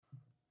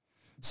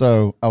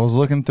So I was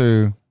looking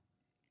through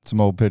some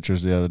old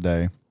pictures the other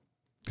day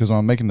because when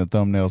I'm making the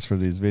thumbnails for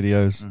these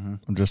videos,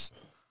 I'm just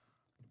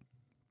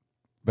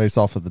based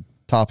off of the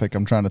topic.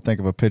 I'm trying to think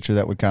of a picture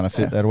that would kind of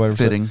fit that or whatever.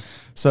 Fitting.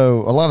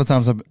 So a lot of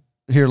times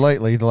here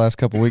lately, the last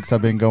couple of weeks,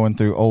 I've been going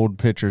through old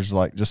pictures,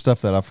 like just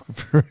stuff that I've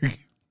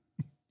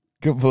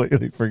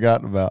completely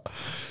forgotten about.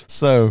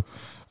 So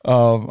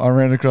I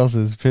ran across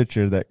this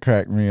picture that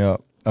cracked me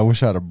up. I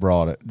wish I'd have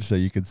brought it so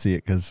you could see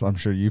it because I'm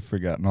sure you've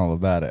forgotten all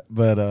about it.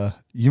 But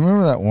you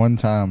remember that one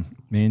time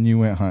me and you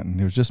went hunting?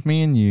 It was just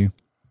me and you.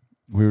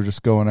 We were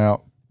just going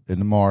out in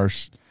the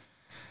marsh,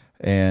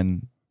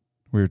 and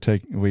we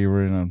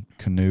were in a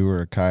canoe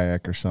or a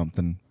kayak or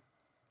something.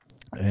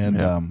 And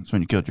it's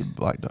when you killed your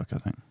black duck, I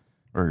think,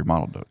 or your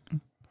mottled duck.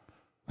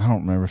 I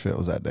don't remember if it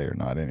was that day or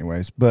not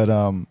anyways, but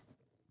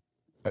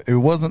it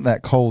wasn't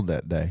that cold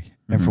that day.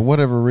 And for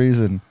whatever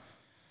reason,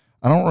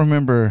 I don't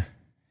remember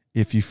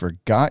if you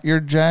forgot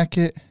your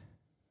jacket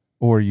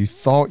or you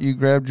thought you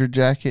grabbed your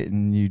jacket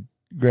and you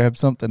grabbed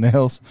something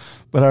else.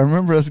 But I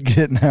remember us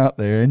getting out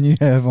there and you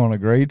have on a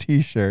gray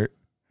T-shirt.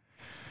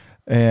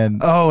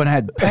 And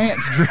had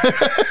pants.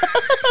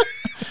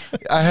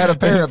 I had a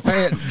pair of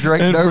pants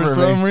draped over me. For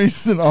some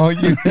reason, all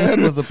you had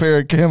was a pair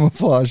of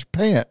camouflage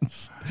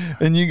pants.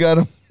 And you got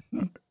them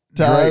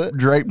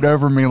draped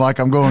over me like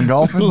I'm going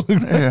golfing.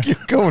 Like you're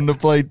going to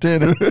play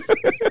tennis.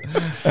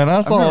 And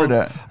I saw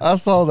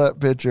that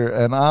picture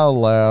and I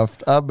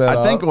laughed. I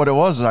think what it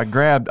was is I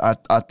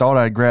thought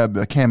I'd grabbed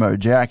a camo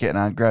jacket and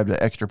I grabbed an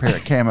extra pair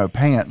of camo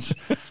pants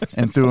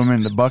and threw them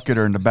in the bucket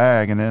or in the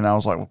bag. And then I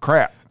was like, well,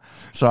 crap.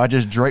 So I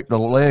just draped the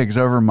legs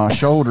over my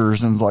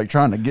shoulders and was like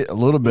trying to get a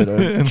little bit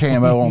of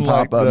camo on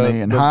top of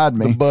me and hide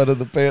me. The butt of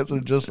the pants are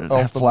just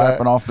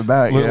flapping off the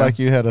back. Looked like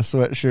you had a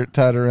sweatshirt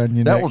tied around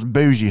your neck. That was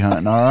bougie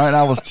hunting, all right?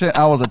 I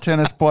was a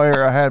tennis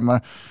player. I had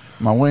my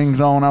wings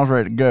on. I was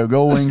ready to go.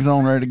 Gold wings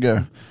on, ready to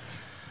go.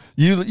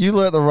 You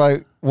let the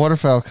right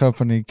waterfowl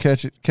company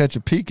catch a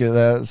peek at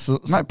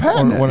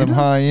that. One of them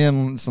high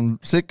end, some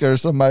Sitka or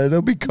somebody,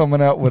 they'll be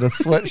coming out with a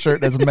sweatshirt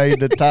that's made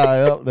to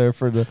tie up there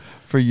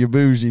for your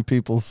bougie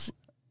peoples.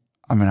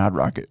 I mean, I'd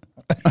rock it.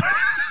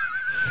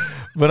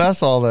 But I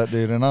saw that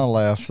dude and I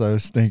laughed so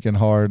stinking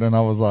hard, and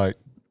I was like,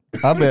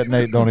 I bet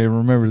Nate don't even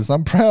remember this.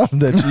 I'm proud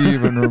that you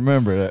even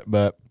remember it,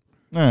 but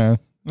it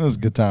was a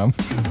good time.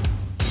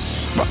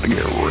 About to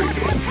get real.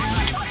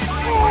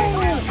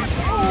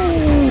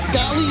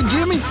 Golly,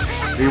 Jimmy.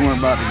 He weren't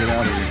about to get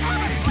out of here.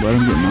 Let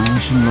him get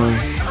nice and low.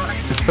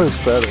 Those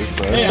feathers,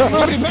 bro. Hey,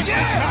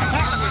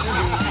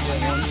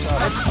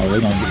 Oh,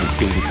 they don't get as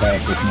good as a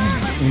pass this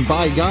morning. And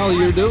by golly,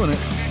 you're doing it.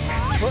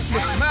 Put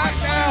the smack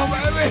down,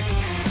 baby.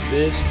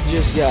 This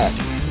just got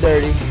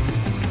dirty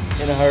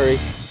in a hurry.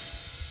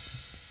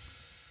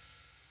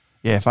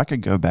 Yeah, if I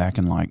could go back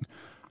and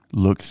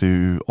look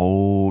through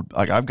old,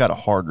 I've got a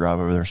hard drive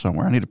over there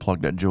somewhere. I need to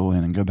plug that jewel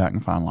in and go back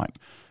and find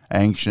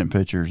ancient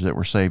pictures that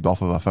were saved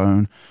off of a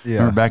phone. Yeah.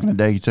 Remember back in the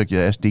day, you took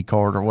your SD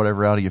card or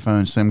whatever out of your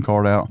phone, SIM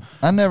card out.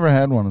 I never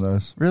had one of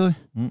those. Really?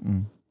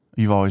 Mm-mm.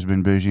 You've always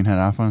been bougie and had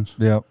iPhones?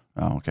 Yep.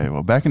 Oh, okay.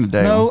 Well, back in the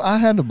day. No, I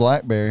had the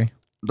BlackBerry.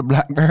 The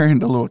BlackBerry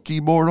and the little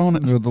keyboard on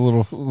it? With the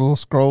little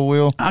scroll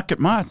wheel.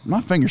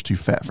 My finger's too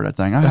fat for that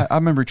thing. I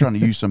remember trying to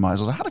use somebody's.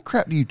 I was like, how the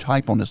crap do you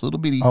type on this little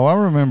bitty? Oh, I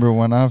remember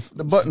when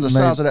the button's the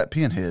size of that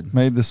pinhead.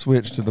 Made the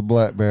switch to the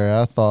BlackBerry.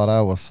 I thought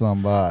I was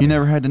somebody. You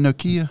never had the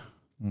Nokia?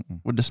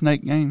 Mm-mm. With the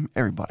snake game?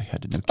 Everybody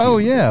had the Nokia. Oh,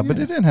 yeah, but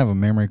it didn't have a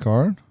memory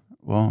card.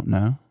 Well,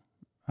 no.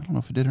 I don't know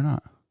if it did or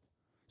not.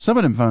 Some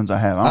of them phones I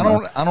have. I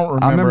don't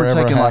remember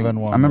ever having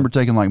one. I remember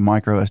taking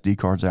micro SD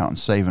cards out and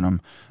saving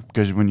them,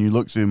 because when you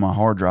look through my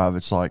hard drive,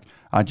 it's like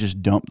I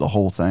just dumped the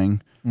whole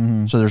thing.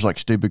 Mm-hmm. So there's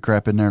stupid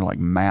crap in there, like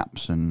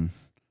maps and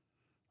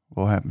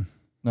what happened?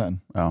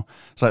 Nothing. Oh,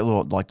 it's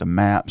little the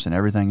maps and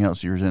everything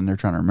else you're in there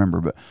trying to remember.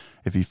 But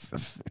if you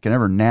can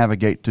ever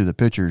navigate through the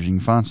pictures, you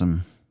can find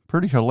some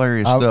pretty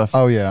hilarious stuff.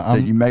 Oh yeah,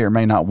 that you may or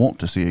may not want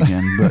to see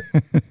again. But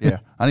yeah,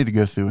 I need to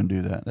go through and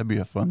do that. That'd be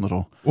a fun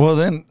little. Well,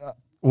 then.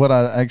 What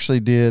I actually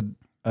did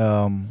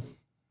last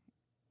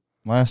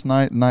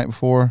night, the night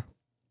before,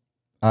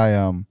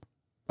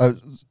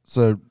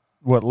 so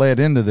what led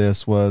into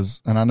this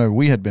was, and I know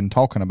we had been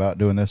talking about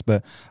doing this,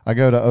 but I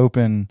go to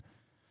open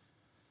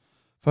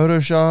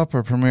Photoshop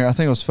or Premiere, I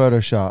think it was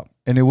Photoshop,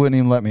 and it wouldn't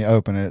even let me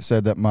open it. It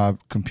said that my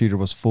computer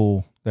was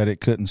full, that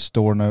it couldn't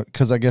store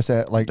because I guess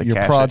your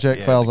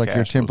project files,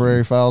 your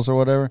temporary files or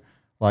whatever,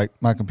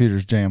 my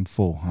computer's jammed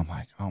full. I'm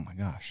like, oh my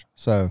gosh.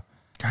 So.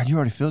 God, you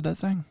already filled that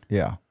thing?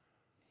 Yeah.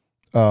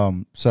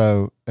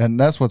 So, and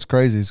that's what's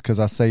crazy is because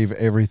I save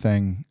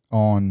everything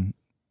on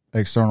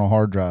external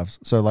hard drives.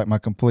 So my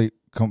complete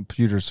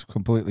computer's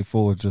completely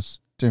full of just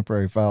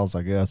temporary files,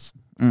 I guess.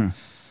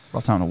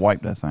 About time to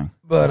wipe that thing.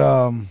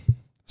 But,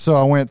 so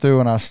I went through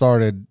and I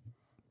started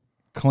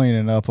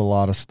cleaning up a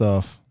lot of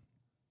stuff,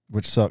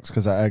 which sucks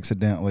because I have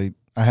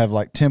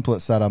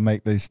templates that I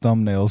make these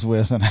thumbnails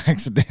with, and I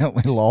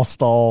accidentally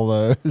lost all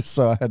those.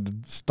 So I had to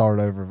start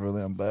over for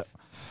them, but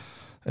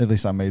at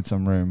least I made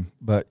some room.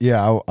 But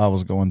yeah, I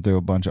was going through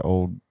a bunch of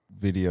old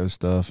video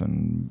stuff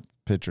and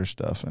picture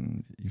stuff,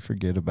 and you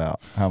forget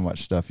about how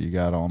much stuff you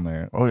got on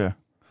there. Oh yeah,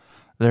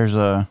 there's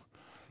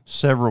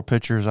several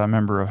pictures I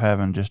remember of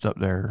having just up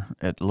there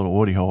at the little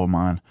woody hole of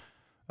mine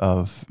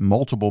of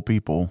multiple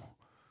people.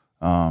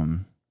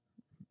 Some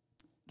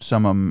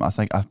of them,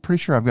 I'm pretty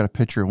sure I've got a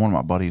picture of one of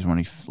my buddies when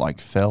he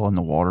fell in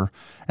the water,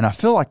 and I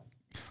feel like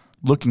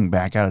looking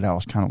back at it, I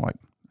was kind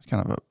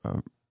of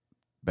a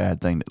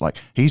bad thing that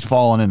he's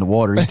falling in the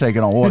water, he's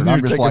taking on water, and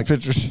I'm just like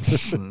pictures.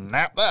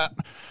 snap that.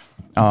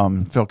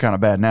 Feel kind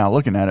of bad now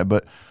looking at it,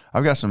 but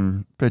I've got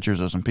some pictures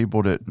of some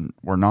people that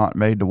were not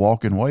made to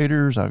walk in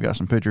waders. I've got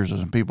some pictures of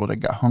some people that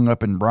got hung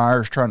up in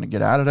briars trying to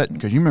get out of it,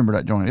 because you remember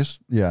that joint. It's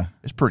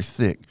pretty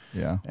thick.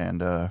 Yeah.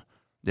 And I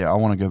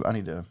want to go. I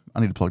need to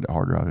plug that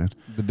hard drive in.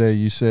 The day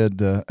you said,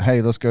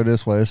 "Hey, let's go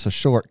this way," it's a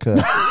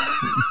shortcut.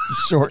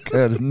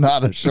 Shortcut is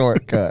not a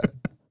shortcut.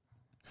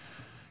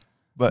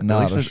 But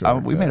Not at least a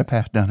we made a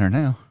path down there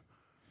now.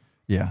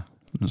 Yeah,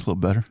 It's a little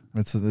better.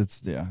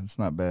 It's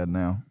not bad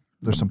now.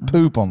 There's some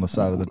poop on the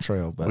side of the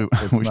trail, but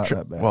it's not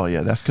that bad. Well,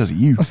 yeah, that's because of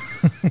you.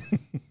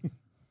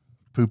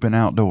 Pooping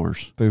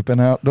outdoors. Pooping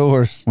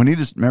outdoors. We need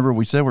to remember.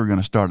 We said we were going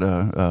to start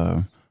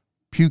a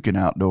puking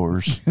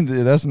outdoors.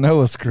 That's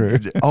Noah's crew.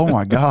 Oh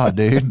my God,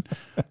 dude!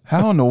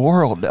 How in the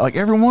world? Like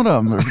every one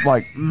of them, are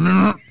like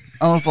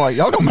I was like,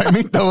 y'all gonna make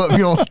me throw up if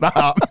you don't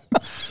stop.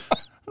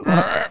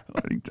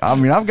 I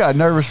mean, I've got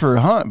nervous for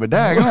a hunt, but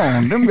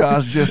daggone, them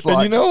guys just like.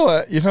 And you know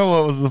what? You know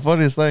what was the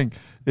funniest thing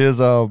is,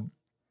 so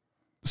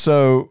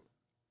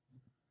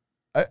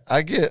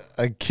I get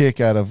a kick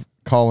out of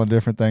calling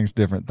different things,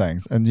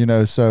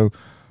 and so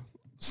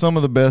some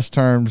of the best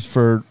terms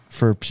for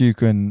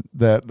puking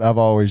that I've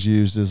always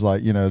used is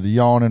the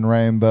yawning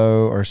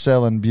rainbow or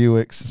selling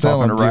Buicks.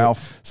 Talking to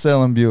Ralph.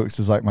 Selling Buicks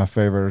is my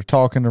favorite. Or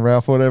talking to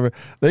Ralph, whatever.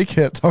 They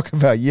kept talking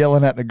about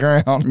yelling at the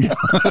ground.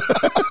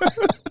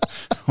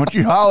 What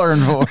you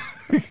hollering for?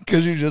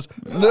 Because you just.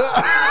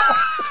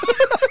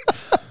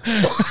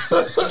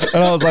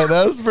 And I was like,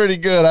 that's pretty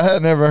good. I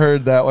had never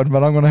heard that one,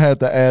 but I'm going to have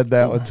to add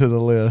that one to the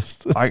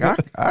list.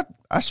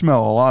 I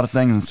smell a lot of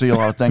things and see a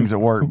lot of things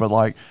at work,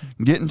 but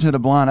getting to the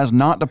blind, that's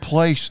not the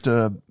place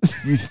to,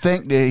 you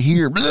think to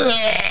hear,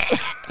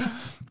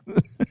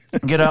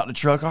 get out the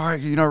truck. All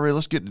right, Ray,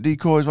 let's get the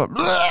decoys. But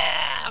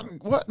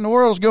what in the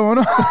world is going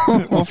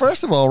on? Well,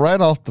 first of all, right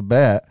off the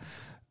bat,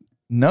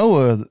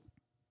 Noah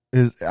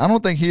I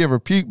don't think he ever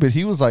puked, but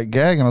he was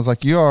gagging. I was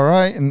like, you all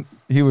right? And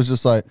he was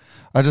just like,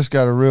 I just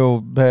got a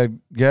real bad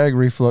gag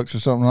reflux or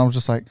something. And I was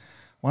just like,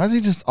 why is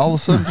he just all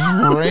of a sudden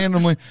just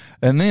randomly?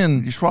 And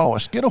then you swallow a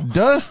Skittle.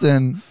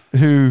 Dustin,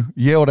 who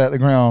yelled at the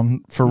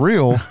ground for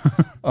real,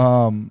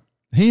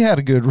 he had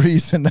a good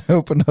reason to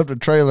open up the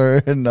trailer,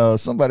 and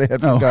somebody had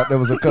forgot there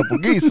was a couple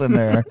geese in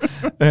there.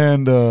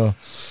 And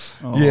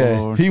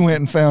he went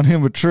and found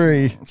him a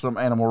tree. Some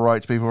animal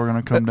rights people are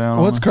going to come down.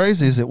 What's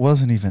crazy is it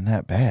wasn't even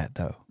that bad,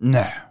 though.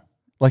 No.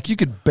 You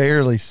could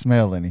barely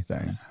smell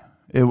anything.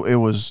 It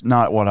was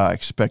not what I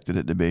expected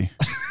it to be.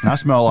 And I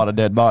smell a lot of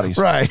dead bodies.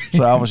 Right.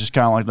 So I was just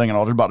kind of thinking,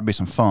 there's about to be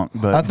some funk.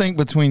 But I think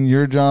between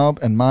your job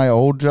and my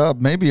old job,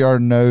 maybe our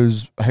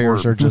nose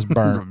hairs are just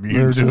burnt.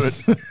 We're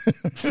just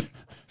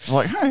it's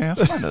like, hey, I'm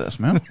fine to that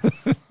smell.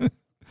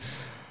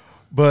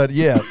 But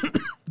yeah.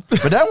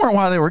 But that weren't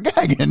why they were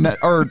gagging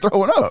or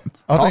throwing up.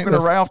 Talking to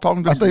Ralph,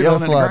 talking to I think yelling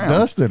that's at the why ground.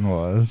 Dustin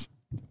was.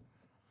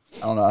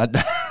 I don't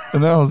know.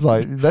 And I was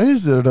like,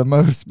 these are the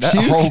most That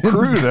whole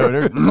crew,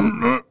 though.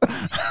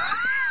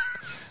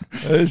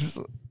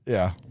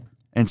 Yeah.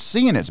 And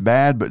seeing it's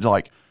bad, but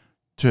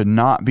to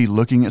not be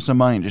looking at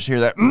somebody and just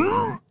hear that,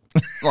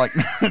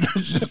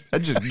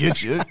 that just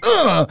gets you.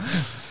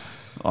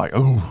 I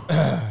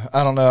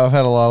don't know. I've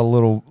had a lot of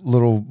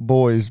little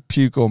boys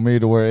puke on me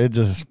to where I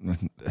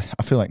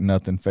feel like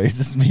nothing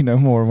phases me no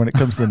more when it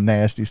comes to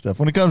nasty stuff.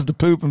 When it comes to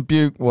poop and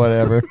puke,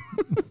 whatever.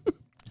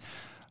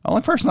 The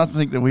only person I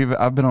think that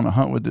I've been on a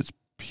hunt with that's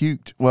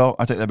puked. Well,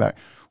 I take that back.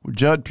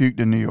 Judd puked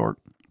in New York,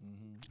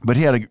 but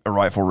he had a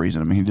rightful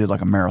reason. I mean, he did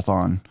a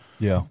marathon.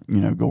 Yeah.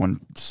 Going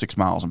 6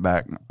 miles and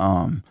back.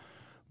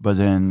 But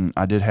then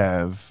I did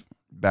have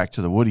back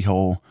to the woody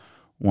hole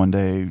one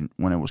day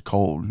when it was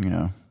cold,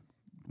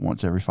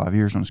 once every 5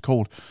 years when it's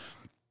cold.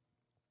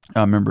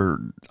 I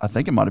remember, I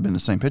think it might have been the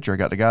same picture. I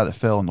got the guy that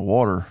fell in the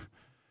water.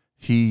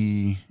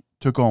 He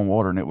took on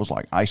water, and it was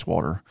like ice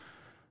water,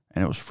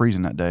 and it was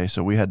freezing that day.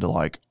 So we had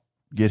to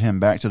get him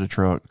back to the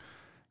truck.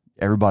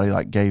 Everybody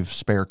gave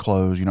spare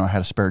clothes. I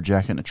had a spare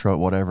jacket in the truck,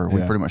 whatever.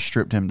 We pretty much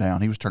stripped him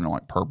down. He was turning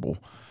purple.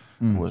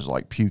 Was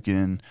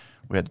puking.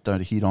 We had to throw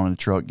the heat on in the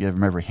truck, give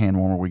him every hand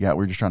warmer we got.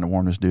 We were just trying to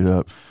warm this dude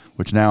up,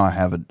 which now I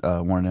have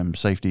one of them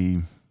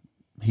safety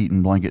heat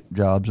and blanket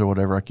jobs or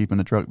whatever I keep in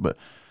the truck. But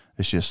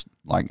it's just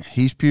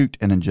he's puked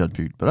and then Judd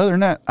puked. But other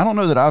than that, I don't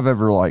know that I've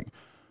ever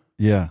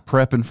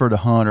prepping for the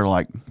hunt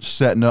or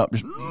setting up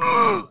just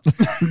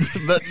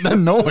that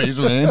noise,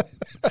 man.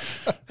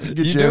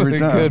 Get you every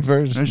time. Good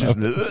version. It's just,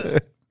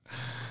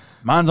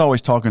 mine's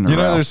always talking to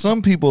Ralph. There's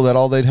some people that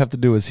all they'd have to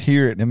do is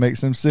hear it and it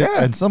makes them sick.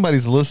 Yeah. And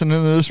somebody's listening to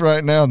this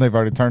right now and they've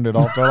already turned it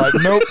off. They're like,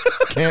 nope,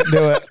 can't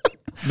do it.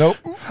 Nope.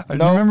 You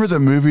remember the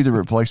movie The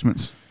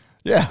Replacements?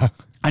 Yeah.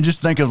 I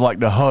just think of like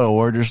the huddle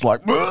where just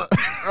like,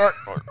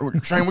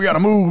 Shane, we got to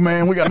move,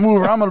 man. We got to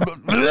move. I'm gonna.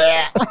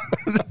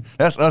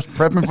 That's us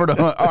prepping for the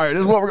hunt. All right, this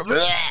is what we're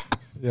gonna.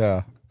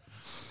 Yeah.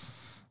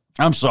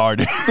 I'm sorry,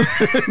 dude.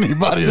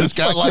 Anybody that's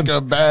got like a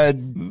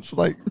bad, It's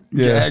like,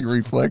 gag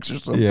reflex or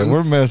something. Yeah,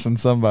 we're messing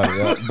somebody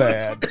up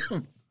bad.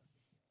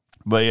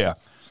 But yeah,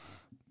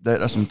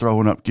 that's some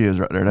throwing up kids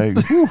right there.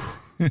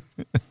 They,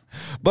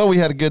 But we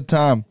had a good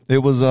time. It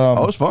was it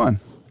was fun.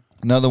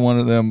 another one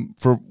of them.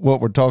 For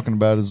what we're talking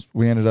about is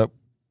we ended up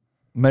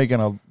making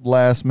a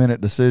last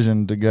minute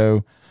decision to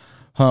go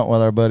hunt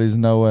with our buddies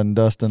Noah and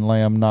Dustin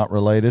Lamb, not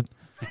related.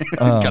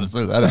 Got to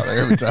throw that out there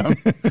every time.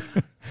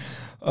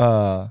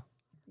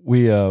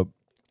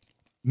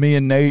 Me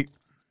and Nate,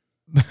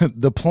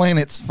 the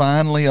planets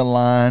finally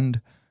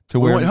aligned to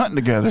We where went hunting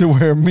together. to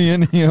where me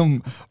and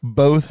him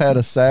both had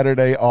a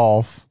Saturday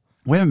off.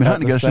 We haven't been At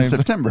hunting the together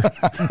since same-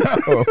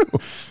 September.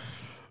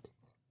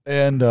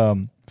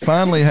 And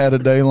finally had a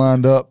day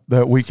lined up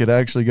that we could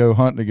actually go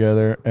hunt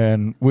together.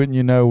 And wouldn't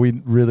you know,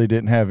 we really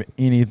didn't have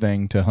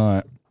anything to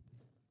hunt.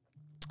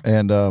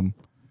 And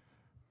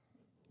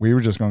we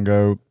were just going to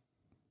go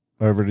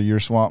over to your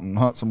swamp and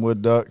hunt some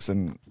wood ducks.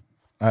 And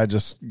I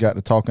just got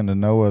to talking to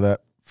Noah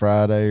that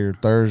Friday or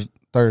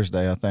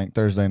Thursday, I think,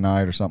 Thursday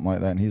night or something like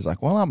that. And he's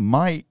like, well, I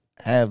might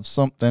have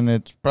something.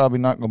 It's probably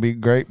not going to be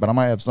great, but I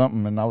might have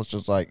something. And I was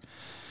just like,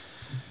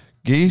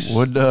 geese,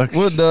 Wood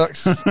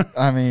ducks.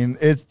 I mean,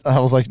 I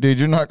was like, dude,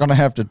 you're not going to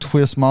have to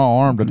twist my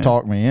arm to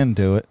talk me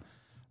into it.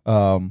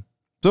 So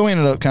we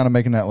ended up kind of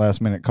making that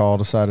last minute call,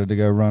 decided to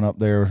go run up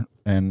there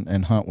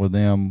and hunt with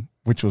them,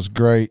 which was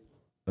great.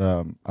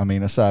 I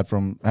mean, aside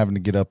from having to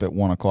get up at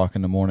 1:00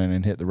 in the morning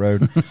and hit the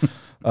road.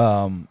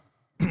 Well,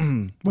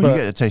 you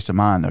get a taste of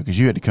mine though, because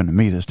you had to come to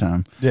me this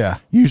time. Yeah.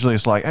 Usually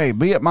it's like, hey,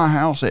 be at my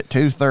house at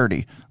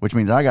 2:30, which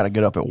means I got to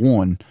get up at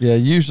 1. Yeah.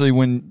 Usually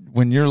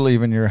when you're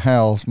leaving your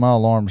house, my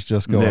alarm's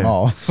just going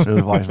off. It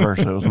was vice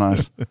versa. It was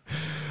nice.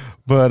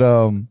 But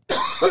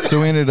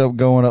so we ended up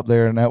going up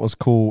there, and that was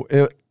cool.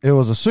 It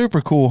was a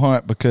super cool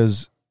hunt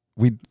because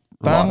we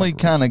finally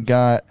kind of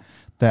got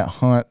that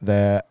hunt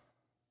that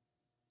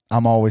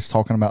I'm always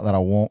talking about that I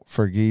want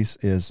for geese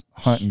is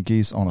hunting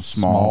geese on a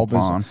small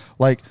pond. business.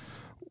 Like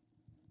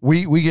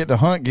we get to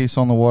hunt geese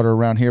on the water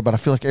around here, but I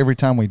feel like every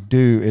time we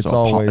do, it's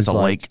always it's a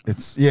like lake.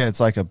 It's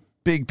like a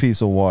big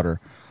piece of water,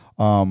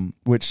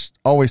 which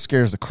always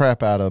scares the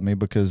crap out of me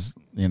because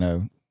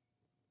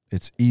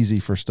it's easy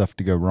for stuff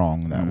to go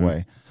wrong that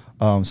way.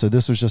 So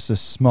this was just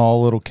this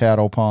small little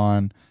cattle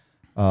pond,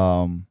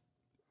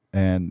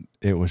 and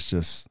it was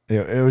just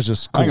it was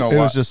just cool.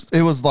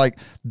 It was like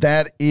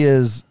that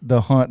is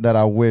the hunt that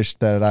I wish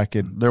that I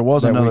could. There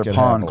was that we another could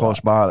pond have a close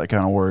lot. by that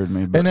kind of worried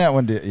me. But, And that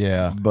one did,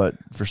 yeah. but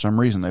for some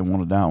reason they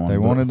wanted that one. They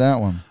But wanted that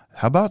one,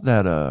 How about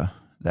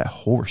that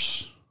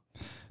horse?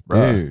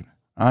 Bruh, dude.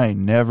 I ain't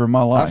never in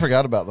my life. I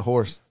forgot about the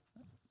horse.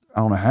 I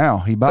don't know how.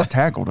 He about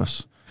tackled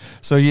us.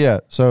 So yeah,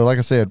 so like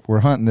I said, we're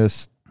hunting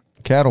this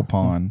cattle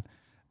pond,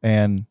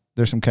 and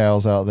there's some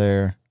cows out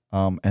there,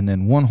 and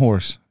then one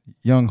horse,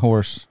 young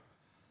horse,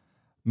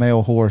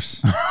 male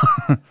horse,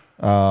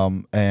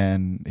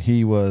 and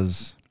he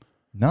was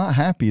not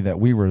happy that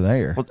we were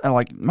there. Well,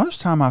 like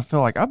most time I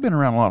feel like I've been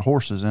around a lot of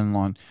horses and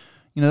like,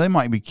 they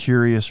might be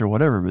curious or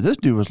whatever, but this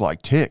dude was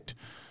like ticked.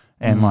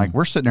 And like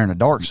we're sitting there in the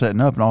dark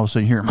setting up and all of a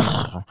sudden you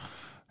hear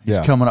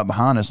he's coming up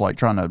behind us like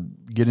trying to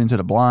get into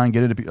the blind,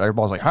 get into people.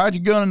 Everybody's like, hide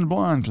your gun in the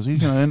blind because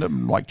he's going to end up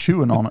like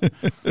chewing on it.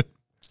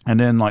 And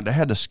then like they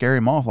had to scare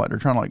him off like they're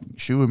trying to like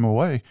shoo him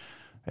away.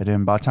 And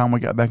then by the time we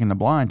got back in the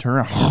blind,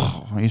 turn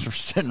around, he's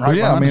sitting right Well,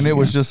 yeah, I behind mean, us it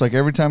was again. just like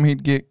every time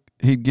he'd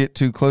get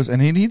too close,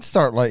 and he'd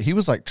start like he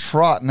was like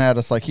trotting at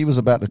us like he was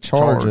about to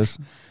charge us,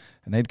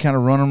 and they'd kind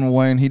of run him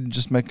away, and he'd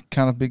just make a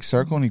kind of big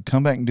circle, and he'd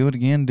come back and do it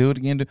again.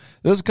 There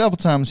was a couple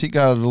times he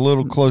got a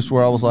little close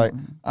where I was like,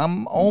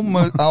 I'm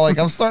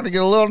starting to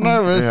get a little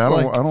nervous. Yeah, I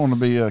like, don't want to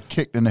be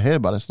kicked in the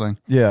head by this thing.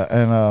 yeah,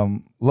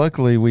 and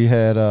luckily we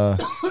had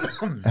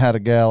had a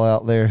gal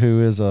out there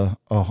who is a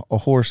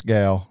horse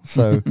gal,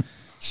 so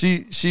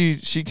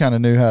she kind of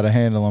knew how to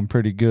handle him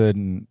pretty good,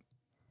 and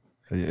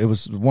it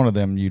was one of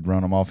them you'd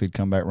run him off, he'd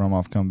come back, run him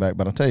off, come back.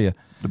 But I'll tell you,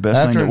 The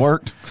best thing that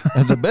worked.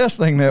 the best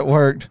thing that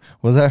worked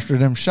was after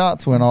them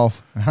shots went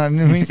off. I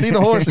didn't even see the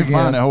horse Find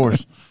again. that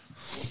horse.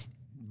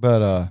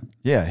 But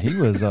yeah, he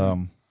was.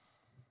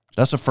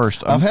 That's the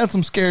first. I've had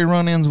some scary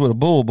run-ins with a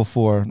bull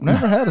before.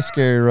 Never had a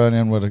scary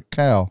run-in with a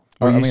cow.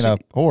 Or, Well, I you mean, see- a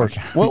horse.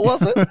 What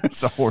was it?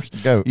 It's a horse.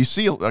 Goat. You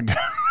see, you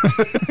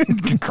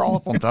can crawl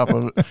up on top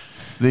of it.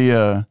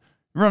 You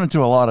run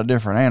into a lot of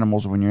different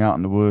animals when you're out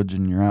in the woods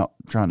and you're out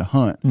trying to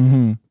hunt.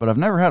 Mm-hmm. But I've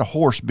never had a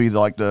horse be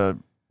like the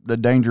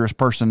dangerous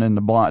person in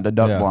the blind, the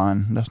duck Yeah.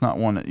 blind. That's not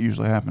one that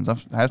usually happens.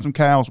 I've had some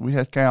cows. We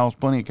had cows,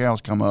 plenty of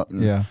cows come up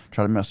and Yeah.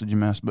 try to mess with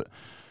you, but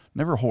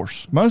never a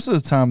horse. Most of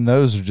the time,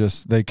 those are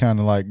just, they kind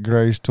of like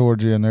graze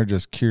towards you and they're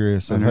just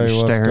curious of, And they're hey,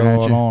 just what's staring at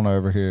going you. on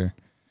over here?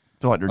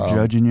 I feel like they're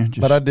judging you. Just,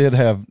 But I did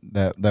have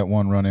that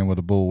one run-in with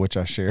a bull, which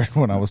I shared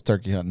when I was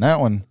turkey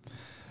hunting.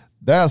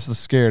 That's the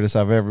scariest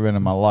I've ever been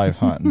in my life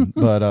hunting.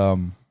 But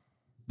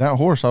that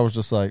horse, I was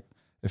just like,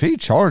 if he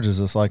charges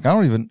us, like, I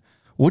don't even,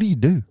 what do you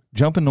do?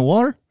 Jump in the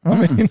water?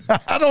 I mean,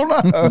 I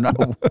don't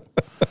know.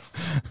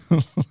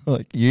 No.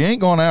 Like, you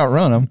ain't going to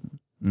outrun him.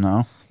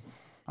 No.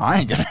 I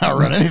ain't going to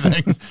outrun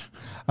anything.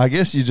 I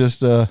guess you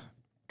just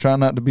try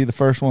not to be the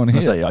first one I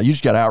hit. say, you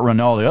just got to outrun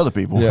all the other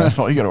people. Yeah. That's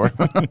all you got to worry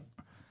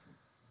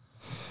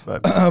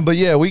about. But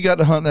yeah, we got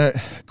to hunt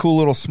that cool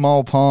little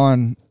small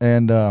pond,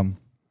 and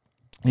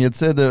he had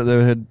said that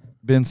there had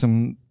been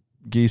some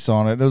geese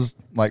on it. It was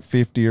like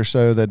 50 or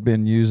so that'd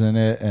been using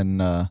it,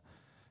 and he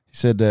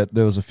said that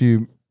there was a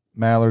few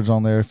mallards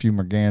on there, a few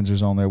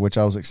mergansers on there, which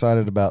I was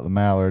excited about the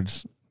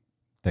mallards.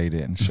 They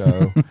didn't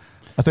show.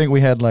 I think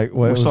we had like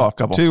We saw a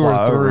couple 2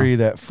 fly or 3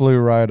 over. that flew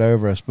right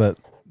over us, but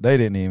they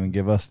didn't even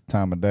give us the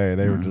time of day.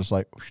 They were just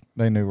like,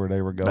 they knew where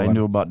they were going. They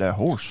knew about that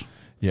horse.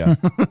 Yeah.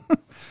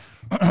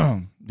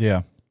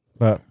 Yeah.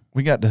 But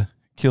we got to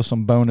kill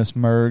some bonus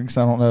mergs.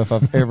 I don't know if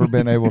I've ever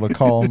been able to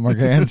call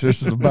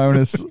mergansers the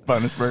bonus.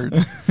 Bonus birds.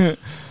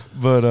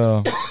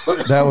 But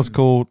that was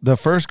cool. The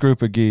first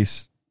group of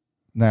geese,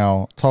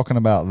 now talking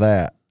about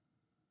that,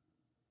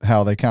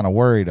 how they kind of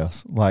worried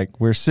us. Like,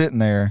 we're sitting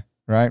there,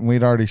 right? And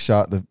we'd already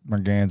shot the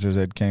mergansers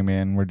that came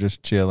in. We're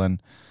just chilling.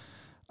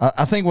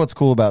 I think what's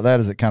cool about that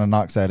is it kind of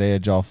knocks that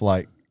edge off,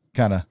 like,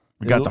 kind of.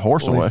 We got the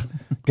horse away.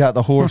 Got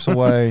the horse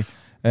away,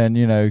 and,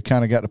 you know,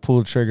 kind of got to pull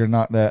the trigger,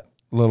 knock that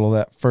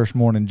first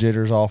morning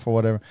jitters off or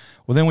whatever.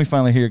 Well, then we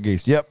finally hear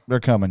geese. Yep,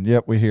 they're coming.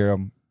 Yep, we hear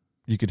them.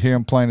 You could hear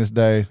them plain as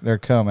day. They're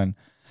coming.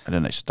 And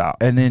then they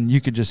stopped. And then you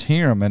could just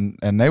hear them,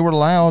 and they were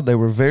loud. They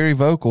were very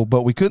vocal,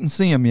 but we couldn't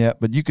see them yet.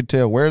 But you could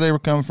tell where they were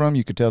coming from.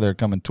 You could tell they were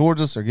coming towards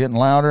us. They're getting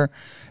louder,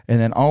 and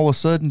then all of a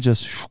sudden,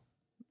 just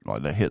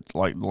Like they hit,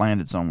 like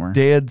landed somewhere.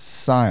 dead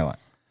silent.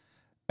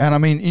 And I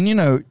mean, and you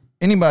know,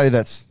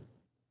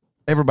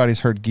 everybody's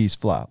heard geese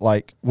fly.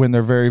 Like when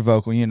they're very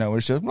vocal, you know,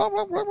 it's just blah,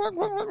 blah, blah, blah,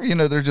 blah, blah. You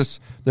know,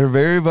 they're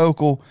very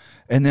vocal,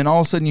 and then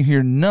all of a sudden you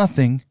hear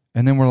nothing,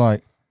 and then we're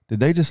like, did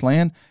they just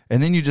land?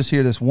 And then you just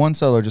hear this one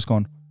solo just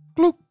going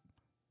gloop,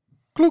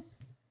 gloop,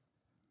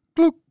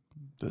 gloop.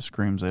 The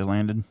screams they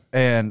landed.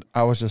 And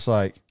I was just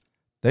like,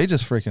 they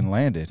just freaking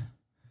landed.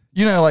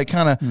 You know, like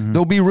kind of,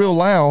 they'll be real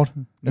loud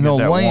and get they'll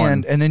that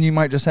land, one. and then you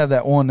might just have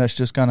that one that's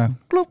just kind of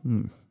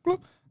gloop, gloop.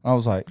 I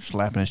was like,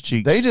 Slapping his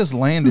cheeks. they just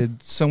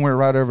landed somewhere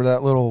right over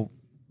that little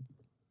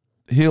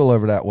hill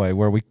over that way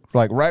where we,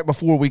 like, right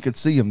before we could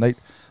see them. They,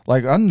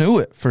 like, I knew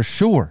it for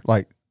sure.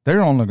 Like,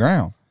 they're on the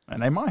ground.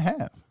 And they might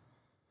have.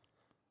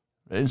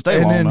 They didn't stay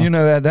And long then, enough. you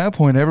know, at that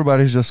point,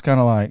 everybody's just kind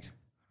of like,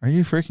 are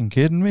you freaking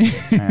kidding me?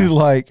 Yeah.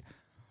 like,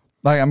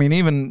 I mean,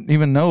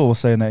 even Noah was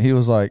saying that. He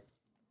was like,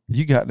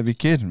 you got to be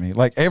kidding me.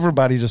 Like,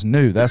 everybody just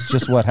knew that's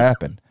just what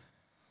happened.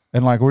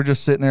 And, like, we're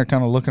just sitting there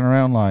kind of looking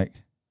around like,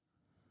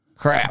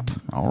 crap.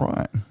 All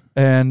right.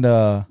 And you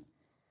know,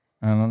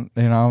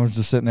 I was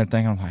just sitting there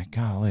thinking, I'm like,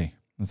 golly,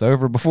 it's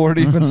over before it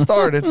even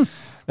started. And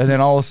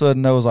then all of a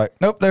sudden, Noah's like,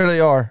 nope, there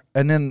they are.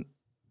 And then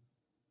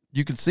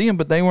you could see them,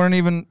 but they weren't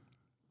even,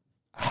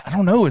 I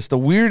don't know. It's the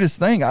weirdest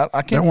thing. I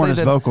They can't weren't say as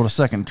that. vocal the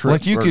second trip.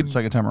 Like, you or could-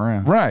 second time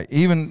around. Right.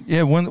 Even,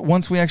 yeah,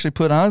 once we actually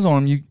put eyes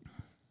on them,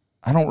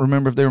 I don't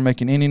remember if they were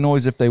making any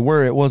noise. If they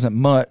were, it wasn't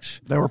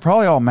much. They were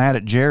probably all mad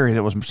at Jerry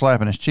that was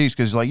slapping his cheeks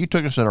because, like, you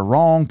took us to the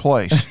wrong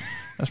place.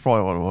 That's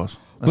probably what it was.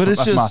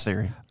 That's my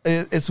theory.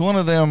 It's one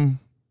of them.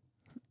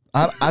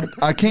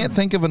 I can't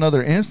think of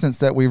another instance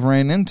that we've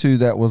ran into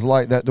that was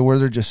like that, to where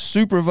they're just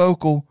super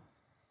vocal,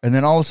 and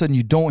then all of a sudden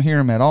you don't hear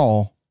them at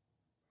all,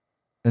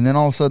 and then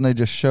all of a sudden they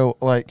just show.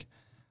 Like,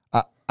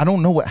 I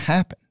don't know what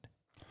happened.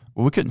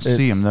 Well, we couldn't see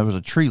It's- them. There was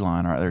a tree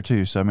line right there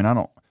too. So I mean, I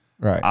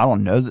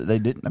don't know that they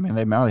didn't. I mean,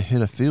 they might have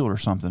hit a field or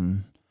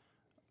something.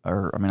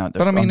 Or I mean,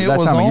 But I mean, it that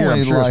was time of only year,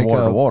 I'm sure like it's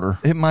water to water.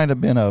 It might have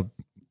been a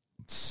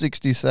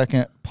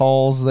 60-second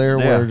pause there,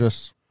 Yeah. where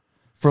just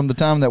from the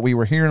time that we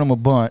were hearing them a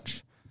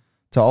bunch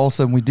to all of a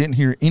sudden we didn't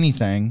hear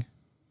anything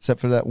except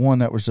for that one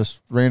that was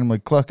just randomly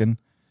clucking,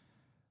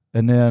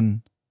 and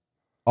then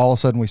all of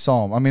a sudden we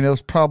saw them. I mean, it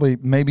was probably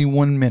maybe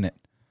 1 minute,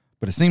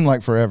 but it seemed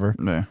like forever.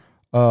 Yeah.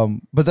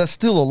 But that's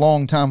still a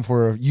long time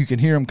for you can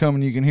hear them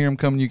coming, you can hear them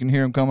coming, you can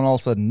hear them coming. All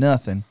of a sudden,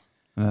 nothing.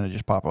 And then they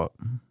just pop up.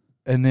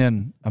 And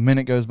then a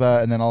minute goes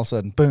by, and then all of a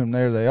sudden, boom,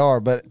 there they are.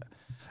 But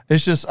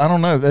it's just, I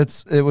don't know.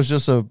 It was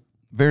just a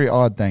very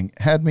odd thing.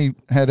 Had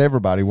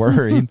everybody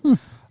worried.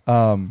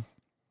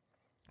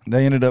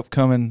 They ended up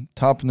coming,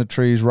 topping the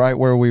trees right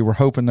where we were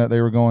hoping that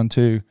they were going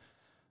to,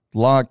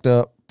 locked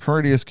up,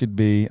 pretty as could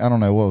be. I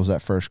don't know, what was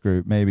that first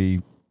group?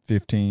 Maybe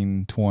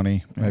 15,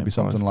 20, maybe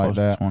something like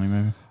that. 20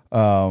 maybe.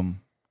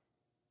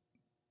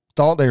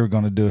 Thought they were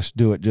going to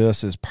do it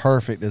just as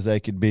perfect as they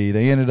could be.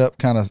 They ended up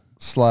kind of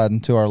sliding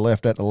to our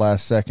left at the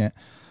last second,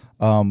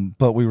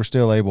 but we were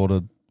still able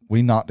to.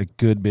 We knocked a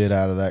good bit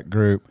out of that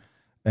group.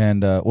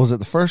 And was it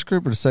the first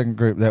group or the second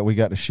group that we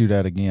got to shoot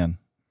at again?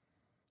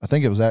 I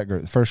think it was that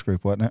group, the first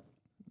group, wasn't it?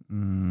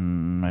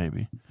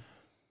 Maybe.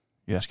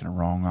 You're asking the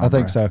wrong. I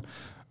think so.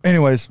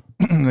 Anyways,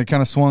 they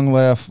kind of swung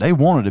left. They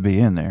wanted to be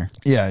in there.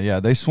 Yeah,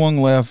 they swung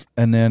left,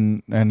 and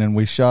then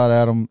we shot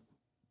at them.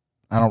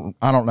 I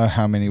don't know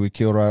how many we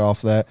killed right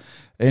off that.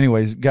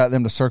 Anyways, got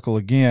them to circle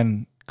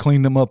again,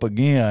 cleaned them up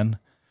again.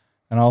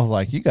 And I was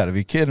like, you got to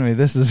be kidding me.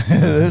 This is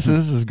this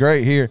is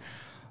great here.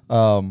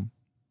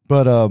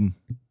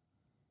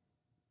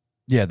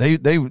 Yeah, they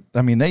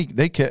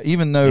kept,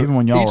 even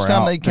when y'all each were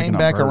time out they came picking up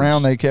back birds.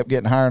 around, they kept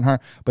getting higher and higher,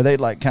 but they'd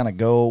like kind of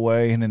go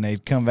away and then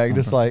they'd come back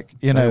just like,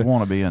 They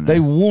want to be in there. they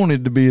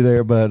wanted to be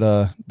there,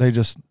 but they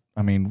just,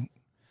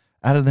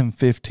 out of them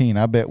 15,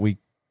 I bet we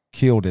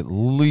killed at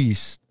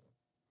least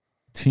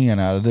 10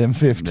 out of them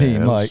 15. Yeah, it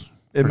was like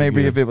it may pretty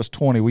be good. if it was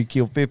 20, we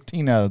killed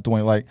 15 out of the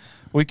 20. Like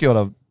we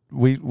killed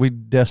we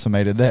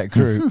decimated that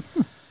group.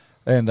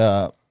 And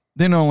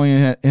then only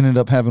ended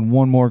up having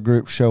one more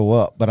group show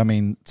up. But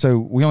so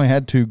we only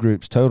had 2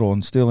 groups total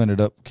and still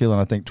ended up killing,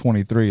 I think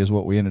 23 is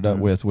what we ended up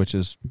with, which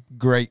is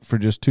great for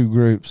just 2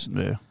 groups.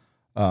 Yeah.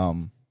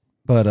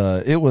 But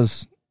it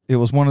was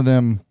one of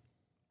them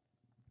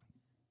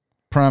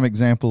prime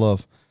example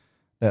of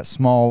that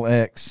small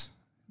X.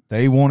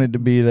 They wanted to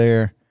be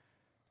there.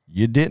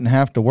 You didn't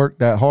have to work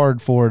that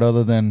hard for it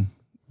other than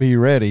be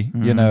ready,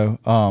 you know.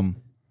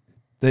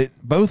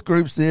 Both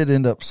groups did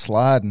end up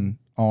sliding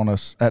on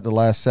us at the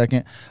last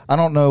second. I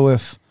don't know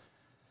if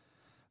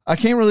I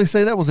can't really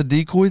say that was a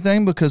decoy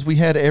thing because we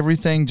had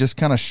everything just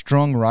kind of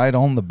strung right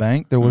on the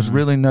bank. There was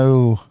really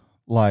no,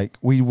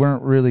 we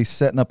weren't really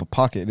setting up a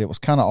pocket. It was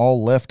kind of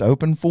all left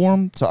open for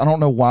them. So I don't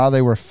know why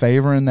they were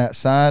favoring that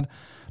side.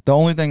 The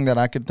only thing that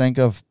I could think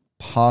of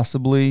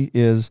possibly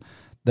is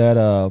that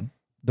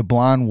the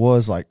blind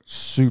was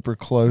super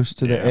close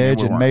to the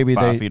edge, we and weren't maybe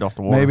 5 feet off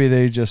the water. maybe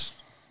they just,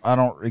 I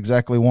don't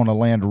exactly want to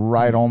land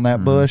right on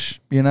that bush,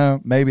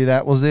 maybe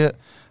that was it.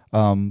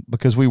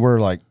 Because we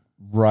were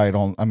right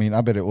on,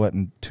 I bet it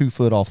wasn't 2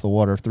 foot off the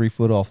water, 3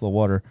 foot off the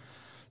water.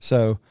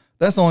 So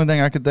that's the only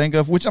thing I could think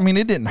of, which,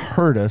 it didn't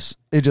hurt us.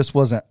 It just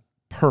wasn't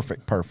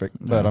perfect.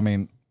 But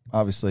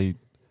obviously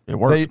It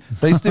worked.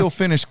 They still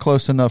finished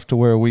close enough to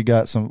where we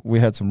had some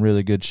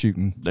really good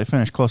shooting. They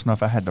finished close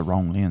enough. I had the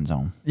wrong lens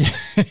on. Yeah.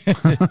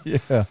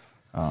 That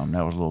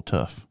was a little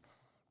tough,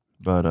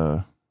 but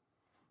it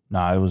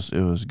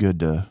was good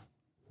to.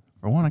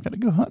 For one, I got to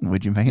go hunting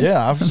with you, man.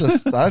 Yeah, I was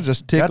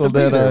just tickled be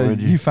there that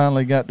with you. you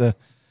finally got to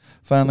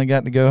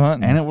go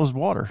hunting. And it was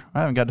water.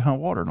 I haven't got to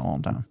hunt water in a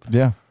long time.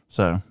 Yeah.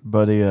 So,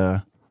 buddy,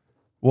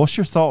 what's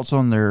your thoughts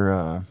on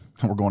their?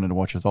 We're going into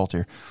what's your thoughts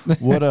here.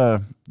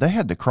 What they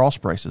had the cross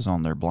braces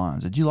on their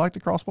blinds. Did you like the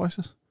cross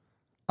braces?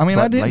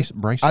 I didn't.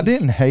 Braces? I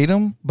didn't hate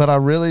them, but I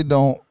really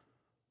don't.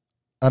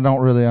 I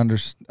don't really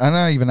understand. And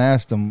I even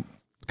asked them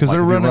because Like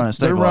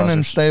they're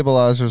running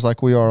stabilizers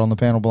like we are on the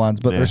panel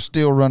blinds, but they're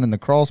still running the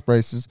cross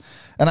braces.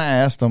 And I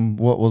asked him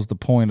what was the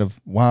point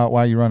of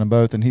why you running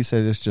both, and he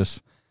said it's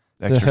just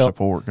Extra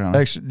support, kind of.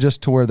 extra,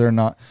 just to where they're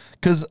not.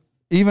 Because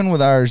even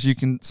with ours, you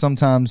can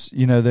sometimes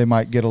they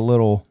might get a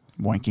little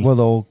Wanky. well,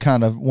 they'll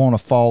kind of want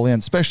to fall in,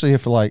 especially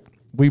if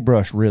we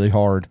brush really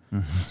hard.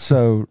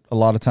 So a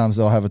lot of times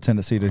they'll have a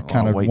tendency to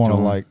kind of weight want to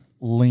to 'em.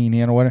 lean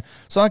in or whatever.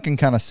 So I can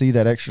kind of see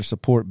that extra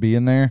support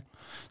being there.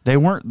 They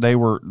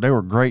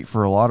were great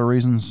for a lot of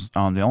reasons.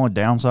 The only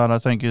downside I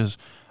think is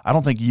I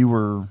don't think you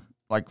were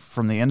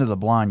from the end of the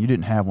blind. You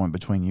didn't have one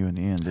between you and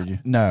the end, did you?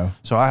 No.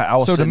 So I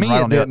was So to sitting me, right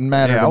it on the, didn't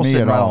matter yeah, to I was me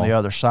sitting at right all. on the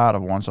other side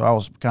of one, so I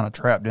was kind of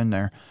trapped in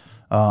there.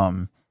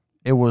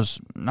 It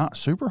was not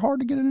super hard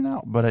to get in and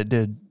out, but it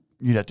did.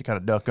 You'd have to kind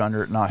of duck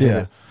under it, not hit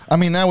Yeah.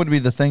 it. That would be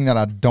the thing that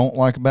I don't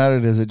like about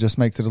it is it just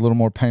makes it a little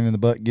more pain in the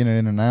butt getting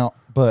in and out.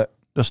 But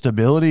The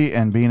stability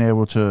and being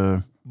able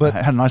to, But-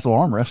 I had a nice little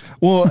armrest.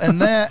 well,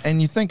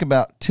 and you think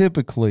about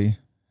typically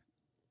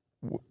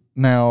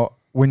now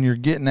when you're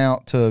getting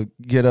out to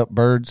get up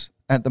birds,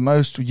 at the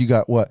most you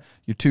got what?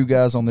 Your 2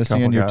 guys on this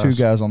Couple end, your 2 guys.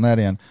 guys on that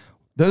end.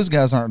 Those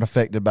guys aren't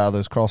affected by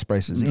those cross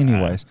braces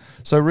anyways.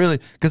 So really,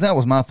 because that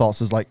was my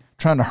thoughts, is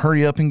trying to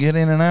hurry up and get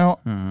in and out,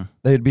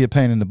 they'd be a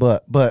pain in the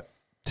butt. But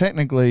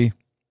technically,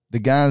 the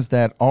guys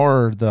that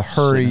are the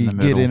hurry, in the get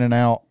middle. in and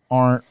out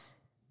aren't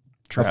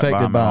Trapped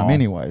affected them by at them all.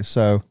 anyway.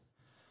 So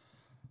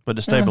But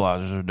the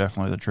stabilizers are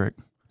definitely the trick.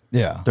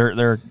 yeah,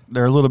 They're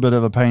a little bit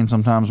of a pain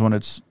sometimes when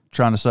it's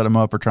trying to set them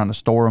up or trying to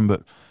store them,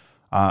 but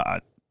I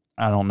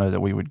don't know that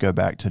we would go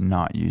back to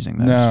not using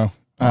those. no,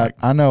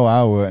 I know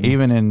I wouldn't.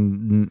 Even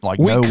in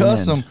we no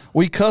cuss wind. them.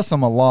 We cuss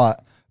them a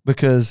lot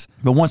because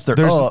But once they're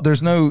up,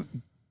 there's no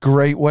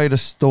great way to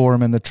store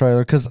them in the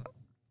trailer because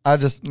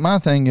my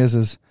thing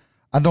is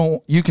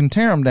you can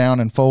tear them down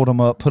and fold them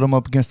up, put them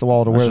up against the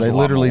wall to where just they a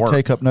lot literally more work.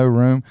 take up no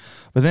room,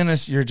 but then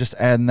you're just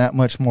adding that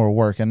much more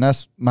work. And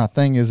that's my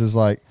thing is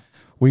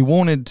we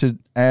wanted to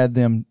add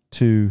them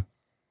to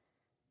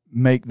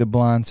make the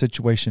blind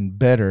situation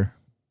better,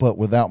 but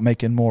without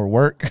making more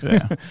work.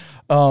 Yeah.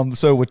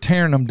 So with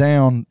tearing them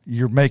down,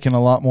 you're making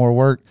a lot more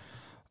work.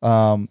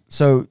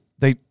 So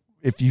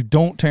if you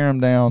don't tear them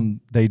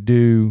down, they're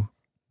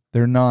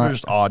not. they're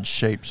just odd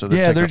shapes. So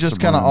They're just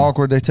kind of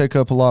awkward. They take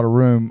up a lot of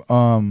room.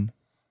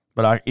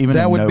 But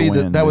That would be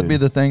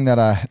wind, the thing that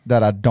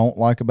I don't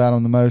like about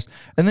them the most.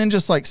 And then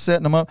just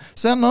setting them up.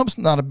 Setting up's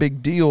not a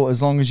big deal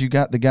as long as you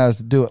got the guys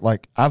to do it.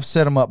 I've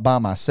set them up by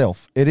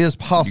myself. It is you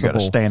got possible,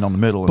 to stand on the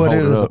middle and but hold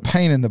it it is a up.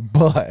 pain in the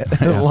butt.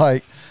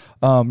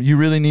 You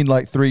really need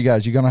like 3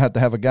 guys. You're going to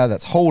have a guy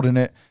that's holding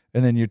it,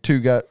 and then your 2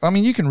 guys. I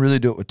mean, you can really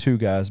do it with 2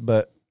 guys,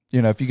 but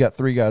if you got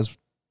 3 guys,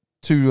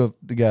 2 of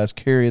the guys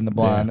carrying the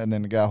blind, and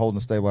then the guy holding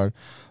the stabilizer.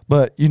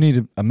 But you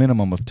need a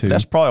minimum of 2.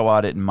 That's probably why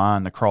I didn't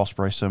mind the cross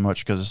brace so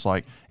much, because it's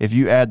like if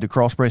you add the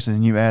cross brace and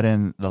then you add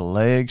in the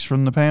legs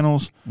from the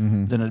panels,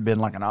 then it'd been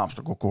like an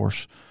obstacle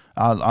course.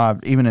 I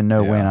even in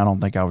no wind, I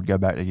don't think I would go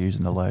back to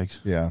using the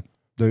legs. Yeah,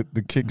 the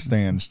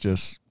kickstands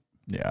just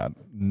Just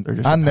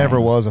I a never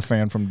pain. was a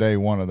fan from day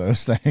one of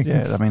those things.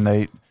 Yeah, I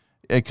mean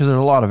because there's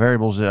a lot of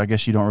variables that I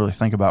guess you don't really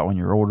think about when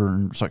you're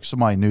ordering. It's like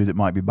somebody new that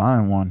might be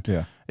buying one.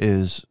 Yeah.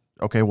 Is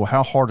okay. Well,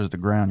 how hard is the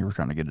ground you were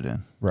trying to get it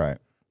in? Right.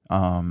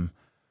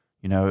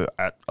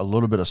 A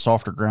little bit of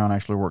softer ground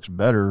actually works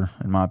better,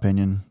 in my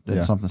opinion,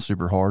 than something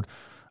super hard.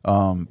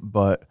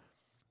 But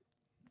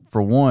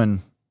for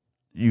one,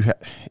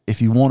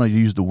 if you want to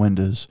use the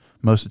windows,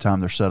 most of the time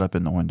they're set up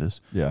in the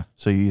windows. Yeah.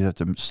 So you have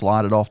to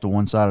slide it off to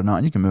one side or not,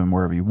 and you can move them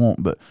wherever you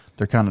want, but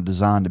they're kind of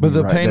designed to be But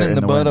the right pain there in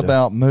the butt window.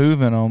 about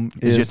moving them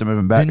is you have to move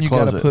them back then to you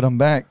close got to it. put them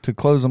back to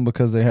close them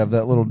because they have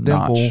that little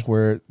dimple Notch.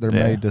 where they're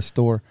Yeah. made to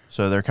store.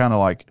 So they're kind of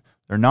like,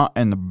 they're not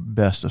in the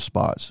best of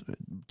spots.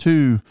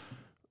 2,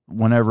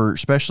 whenever,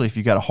 especially if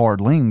you got a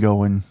hard lean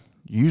going,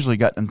 you usually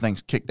got them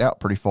things kicked out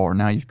pretty far.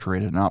 Now you've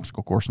created an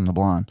obstacle course in the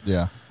blind.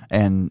 Yeah.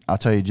 And I'll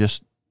tell you,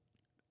 just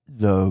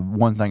the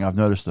one thing I've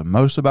noticed the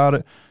most about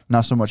it,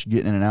 not so much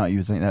getting in and out, you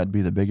would think that'd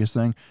be the biggest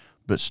thing,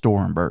 but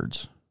storing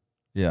birds.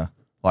 Yeah.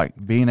 Like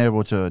being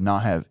able to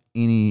not have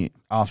any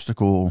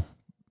obstacle,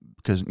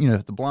 because,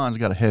 if the blind's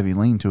got a heavy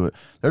lean to it,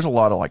 there's a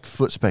lot of like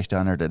foot space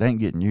down there that ain't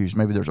getting used.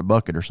 Maybe there's a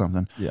bucket or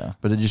something. Yeah.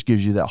 But it just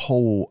gives you that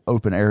whole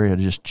open area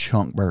to just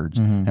chunk birds.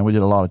 And we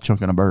did a lot of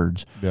chunking of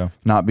birds. Yeah.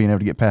 Not being able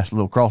to get past the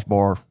little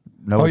crossbar.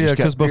 No, Oh yeah,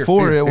 because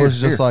before it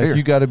was just like here.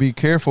 you got to be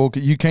careful.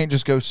 You can't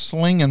just go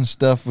slinging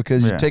stuff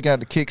because you Yeah. take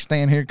out the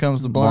kickstand. Here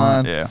comes the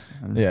blind. Yeah.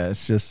 Yeah,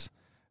 it's just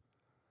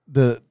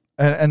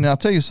and I'll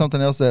tell you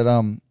something else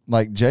that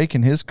like Jake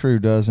and his crew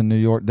does in New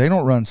York. They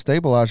don't run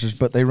stabilizers,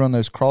 but they run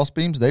those cross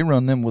beams. They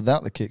run them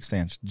without the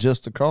kickstands,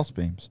 just the cross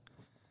beams.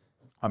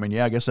 I mean,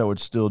 yeah, I guess I would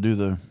still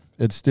do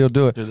It'd still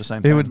do it. the same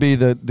It thing. would be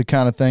the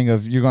kind of thing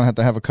of you're going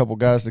to have a couple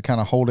guys to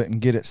kind of hold it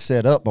and get it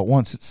set up. But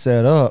once it's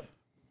set up,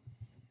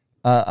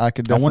 I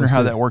could. I wonder how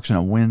see- that works in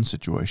a wind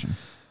situation.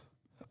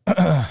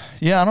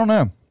 Yeah, I don't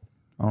know.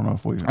 I don't know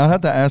if we. I'd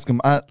have to ask him.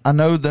 I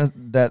know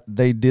that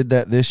they did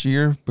that this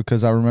year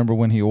because I remember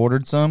when he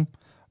ordered some,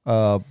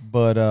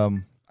 but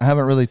I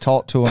haven't really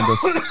talked to him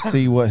to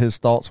see what his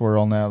thoughts were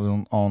on that.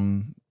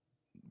 On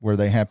were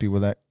they happy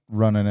with that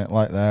running it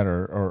like that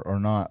or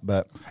not?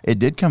 But It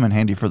did come in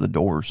handy for the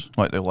doors,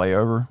 like the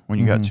layover when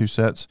you got 2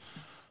 sets.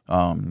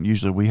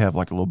 Usually we have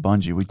like a little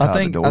bungee. We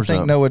tie the doors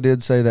up. Noah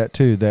did say that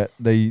too. That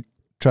they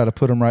try to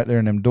put them right there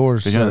in them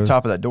doors. Because the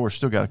top of that door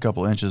still got a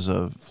couple inches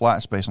of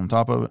flat space on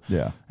top of it.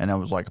 Yeah. And that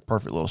was like a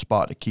perfect little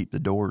spot to keep the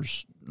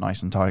doors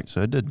nice and tight.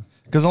 So it did.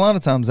 Because a lot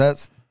of times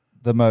that's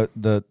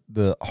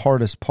the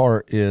hardest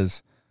part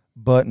is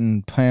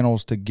button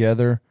panels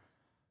together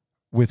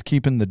with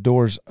keeping the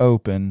doors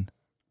open,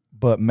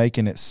 but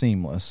making it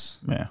seamless.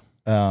 Yeah.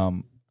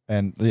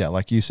 And yeah,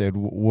 like you said,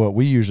 what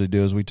we usually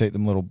do is we take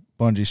them little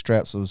bungee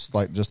straps, so it's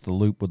like just the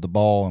loop with the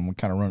ball, and we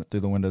kind of run it through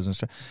the windows and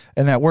stuff.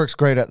 And that works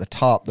great at the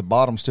top. The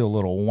bottom's still a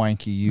little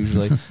wanky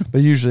usually,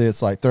 but usually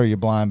it's like throw your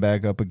blind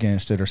bag up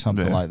against it or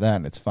something like that,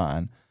 and it's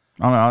fine.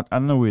 I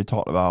know we had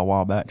talked about a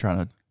while back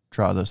trying to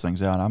try those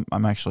things out.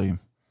 I'm actually,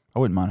 I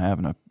wouldn't mind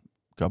having a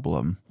couple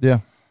of them. Yeah,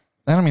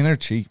 and I mean they're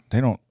cheap.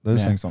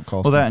 Those things don't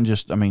cost. Well, that and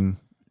just, I mean,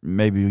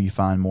 maybe you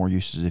find more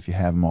uses if you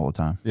have them all the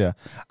time. Yeah,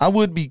 I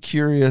would be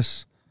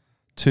curious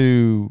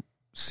to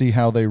see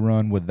how they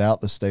run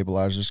without the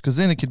stabilizers, because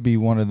then it could be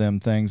one of them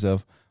things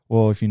of,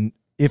 well,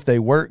 if they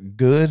work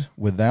good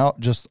without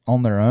just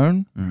on their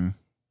own,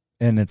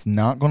 and it's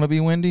not going to be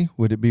windy,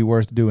 would it be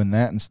worth doing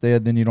that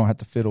instead? Then you don't have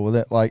to fiddle with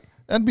it. Like,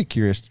 I'd be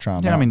curious to try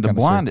them out. Yeah, I mean, the and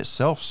kinda blind see.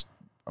 itself,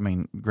 I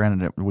mean,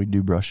 granted that we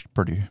do brush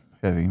pretty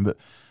heavy, but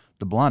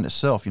the blind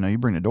itself, you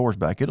bring the doors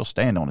back, it'll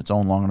stand on its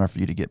own long enough for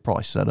you to get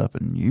probably set up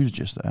and use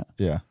just that.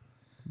 Yeah,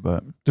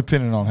 But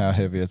depending on how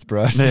heavy it's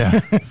brushed.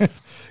 yeah,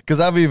 Because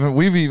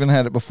we've even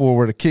had it before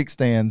where the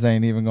kickstands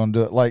ain't even going to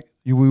do it. Like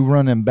we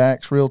run them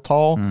backs real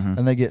tall,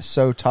 and they get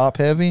so top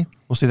heavy.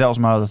 well, see, that was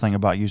my other thing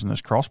about using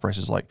those cross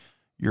braces. Like,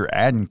 you're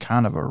adding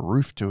kind of a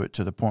roof to it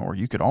to the point where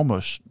you could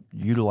almost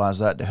utilize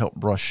that to help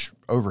brush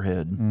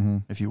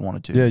overhead if you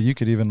wanted to. Yeah, you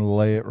could even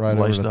lay it right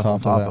lay over the stuff top, on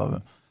top of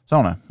of it. So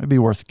I don't know. It'd be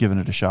worth giving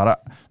it a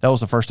shot. That was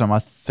the first time I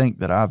think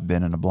that I've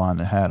been in a blind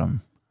that had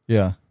them.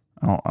 Yeah.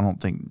 I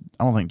don't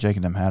think Jake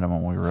and them had them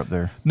when we were up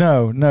there.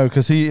 No,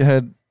 because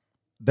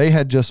they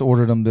had just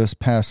ordered them this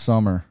past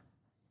summer,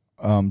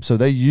 so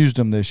they used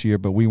them this year,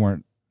 but we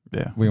weren't.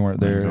 Yeah, We weren't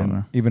there, going and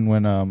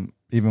there.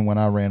 even when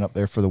I ran up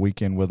there for the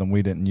weekend with them,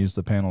 we didn't use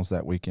the panels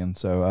that weekend,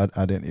 so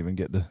I didn't even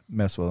get to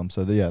mess with them.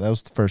 So yeah, that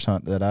was the first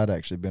hunt that I'd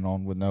actually been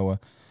on with Noah.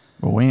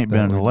 Well, we ain't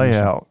been in the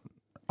layout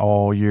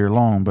all year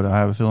long, but I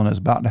have a feeling it's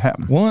about to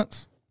happen.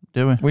 Once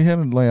Did we? we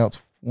had layouts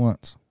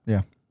once.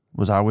 Yeah,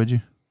 Was I with you?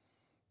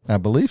 I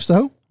believe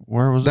so.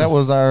 Where was That it?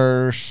 was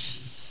our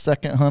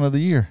second hunt of the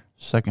year.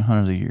 Second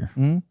hunt of the year.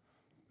 Hmm?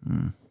 I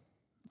don't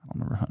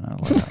remember hunting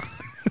out like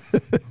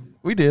that.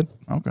 We did.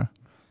 Okay.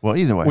 Well,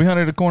 either way. We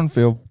hunted a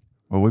cornfield.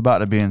 Well, we about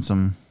to be in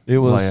some It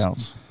was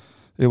layouts.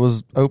 It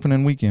was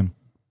opening weekend.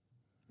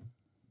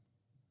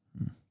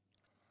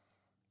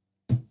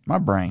 My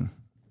brain.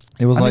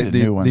 It was I like need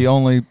a new one. the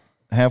only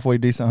halfway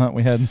decent hunt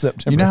we had in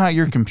September. You know how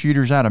your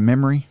computer's out of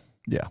memory?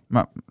 Yeah.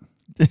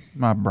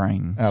 My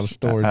brain Out of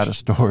storage. Out of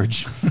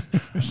storage.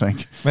 I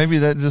think. Maybe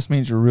that just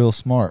means you're real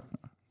smart.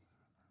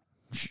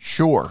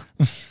 Sure.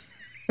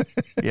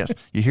 Yes.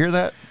 You hear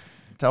that?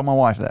 Tell my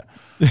wife that.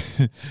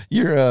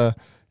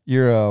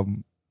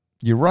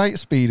 Your write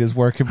speed is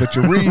working, but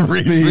your read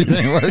speed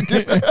ain't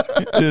working.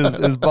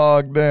 is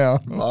bogged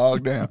down.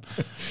 Bogged down.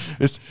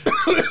 It's.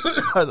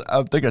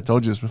 I think I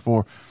told you this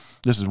before.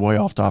 This is way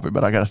off topic,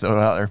 but I got to throw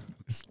it out there.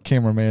 It's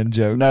cameraman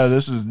jokes. No,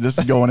 this is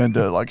going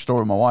into like story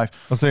with my wife.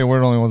 I'm saying we're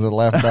the only ones that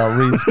laugh about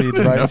read speed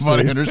and write speed.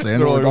 Nobody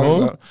understands what we're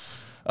talking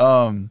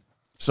about.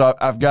 So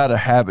I've got a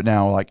habit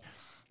now. Like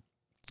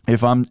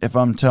if I'm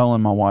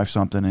telling my wife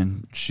something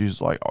and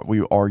she's like,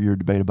 we argue or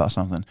debate about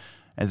something,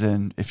 and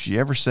then if she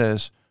ever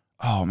says,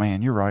 "Oh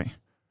man, you're right,"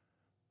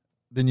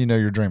 Then you know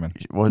you're dreaming.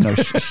 well, no,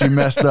 she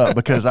messed up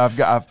because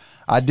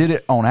I did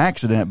it on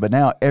accident. But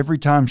now every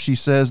time she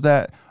says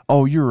that,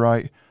 "Oh, you're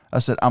right," I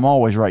said, "I'm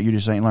always right. You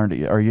just ain't learned it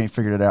yet, or you ain't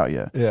figured it out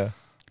yet." Yeah.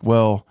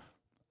 Well,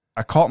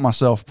 I caught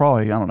myself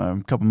probably, I don't know,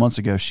 a couple months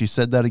ago. She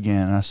said that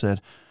again,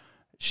 and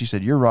she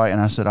said, "You're right," and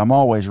I said, "I'm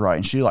always right,"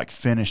 and she like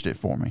finished it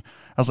for me.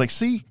 I was like,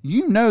 "See,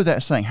 you know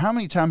that saying. How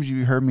many times have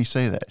you heard me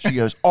say that?" She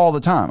goes, "All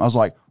the time." I was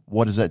like,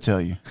 "What does that tell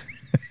you?"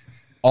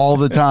 All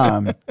the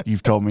time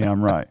you've told me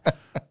I'm right.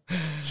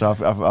 So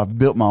I've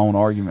built my own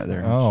argument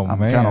there. Oh, I'm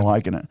man. kind of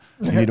liking it.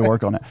 You need to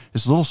work on that.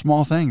 It's little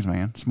small things,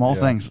 man. Small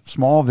things,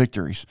 small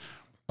victories.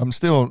 I'm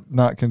still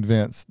not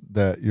convinced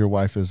that your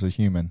wife is a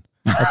human.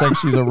 I think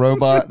she's a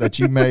robot that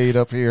you made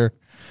up here.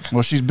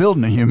 Well, she's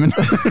building a human.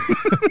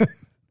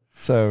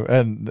 So,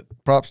 and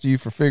props to you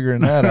for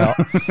figuring that out.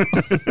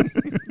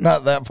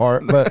 Not that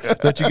part,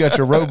 but that you got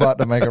your robot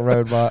to make a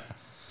robot.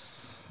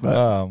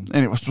 But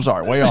anyway,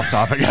 sorry, way off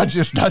topic. I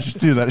just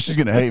do that. She's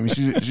gonna hate me.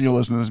 She's gonna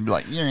listen to this and be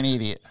like, "You're an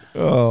idiot."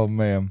 Oh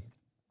man.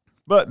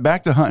 But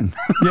back to hunting.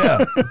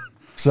 Yeah.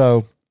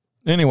 So,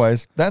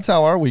 anyways, that's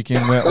how our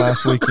weekend went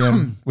last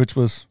weekend, it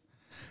was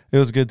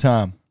a good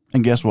time.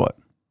 And guess what?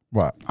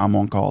 What? I'm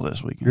on call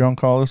this weekend. You're on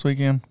call this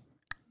weekend?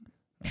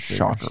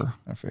 Shocker.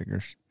 I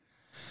figures.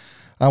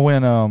 I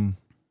went.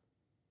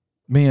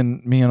 Me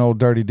and old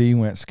Dirty D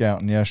went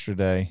scouting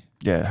yesterday.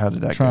 Yeah. How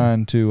did that go?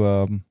 Trying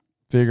to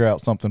figure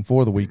out something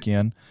for the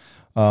weekend.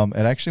 It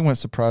actually went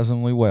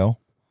surprisingly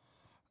well.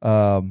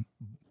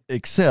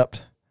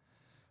 Except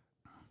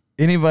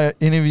any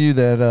of you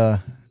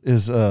that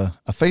is a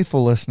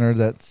faithful listener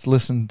that's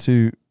listened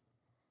to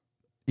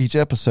each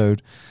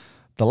episode,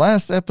 the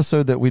last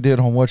episode that we did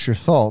on What's Your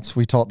Thoughts,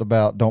 we talked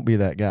about don't be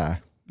that guy.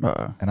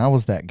 And I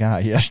was that guy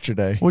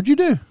yesterday. What'd you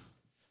do?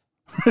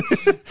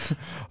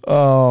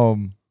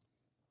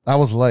 I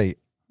was late.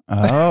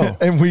 Oh.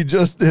 And we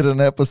just did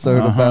an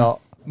episode about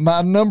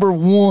my number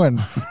one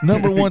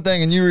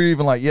thing, and you were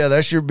even like, "Yeah,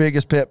 that's your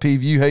biggest pet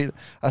peeve. You hate."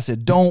 I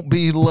said, "Don't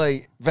be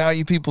late.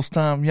 Value people's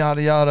time.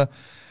 Yada yada."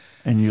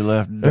 And you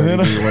left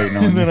Dirty D waiting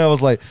on And you. then I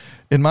was like,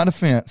 in my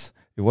defense,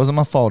 it wasn't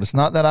my fault. It's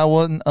not that I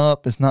wasn't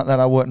up. It's not that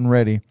I wasn't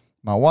ready.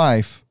 My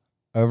wife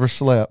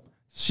overslept.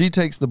 She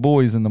takes the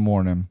boys in the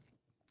morning,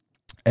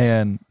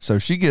 and so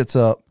she gets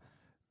up.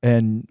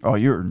 And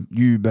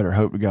you better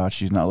hope to God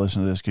she's not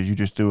listening to this because you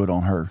just threw it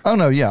on her. oh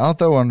no, yeah, I'll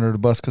throw her under the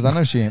bus because I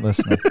know she ain't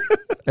listening.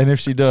 And if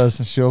she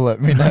does, she'll let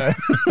me know.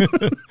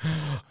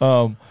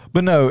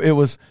 But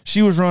no,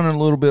 she was running a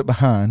little bit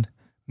behind.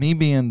 Me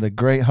being the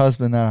great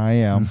husband that I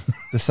am,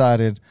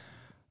 decided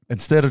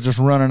instead of just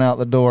running out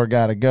the door,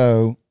 gotta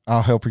go,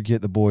 I'll help her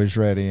get the boys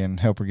ready and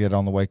help her get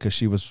on the way because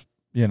she was,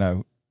 it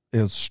was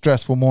a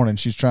stressful morning.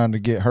 She's trying to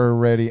get her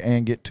ready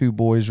and get two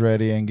boys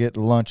ready and get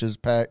the lunches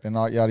packed and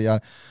all yada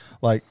yada.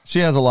 Like, she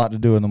has a lot to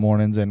do in the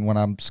mornings, and when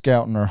I'm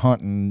scouting or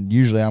hunting,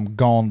 usually I'm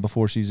gone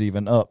before she's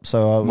even up.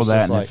 So I was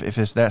just like, if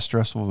it's that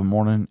stressful of a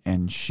morning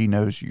and she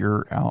knows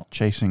you're out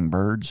chasing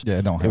birds, yeah,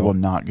 it will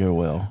not go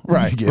well. when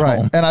right, you get right.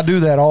 home. And I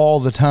do that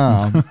all the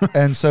time.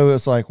 And so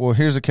it's like, well,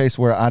 here's a case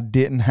where I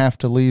didn't have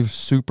to leave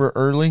super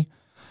early.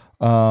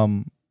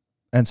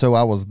 And so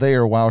I was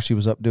there while she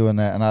was up doing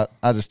that, and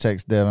I just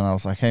texted Devin. I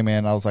was like, "Hey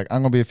man," I was like,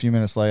 "I'm gonna be a few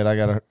minutes late. I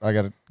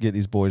gotta get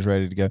these boys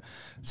ready to go."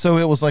 So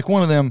it was like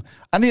one of them.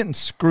 I didn't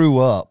screw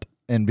up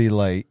and be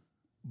late,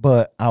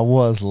 but I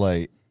was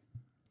late.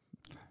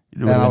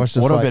 Would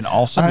have been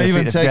awesome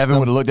if Devin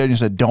would have looked at you and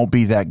said, "Don't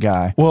be that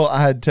guy." Well,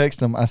 I had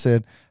texted him. I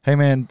said, "Hey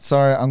man,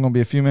 sorry, I'm gonna be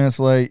a few minutes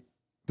late.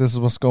 This is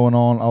what's going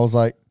on." I was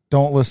like,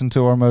 "Don't listen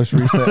to our most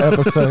recent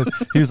episode."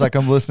 He was like,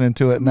 "I'm listening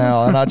to it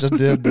now," and I just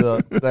did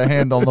the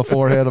hand on the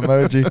forehead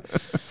emoji.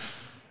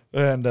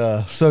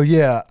 And so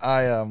yeah,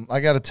 I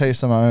got a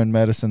taste of my own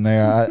medicine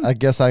there. I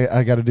guess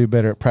I got to do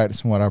better at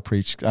practicing what I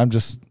preach.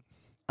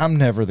 I'm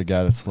never the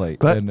guy that's late.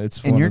 But and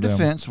it's in one your of them.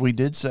 defense, we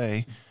did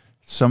say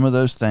some of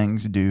those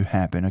things do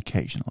happen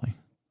occasionally.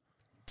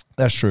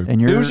 That's true.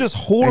 And it was just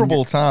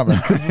horrible timing.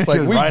 It's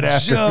like we right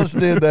after. just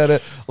did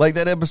that. Like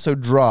that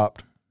episode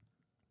dropped.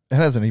 It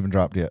hasn't even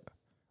dropped yet.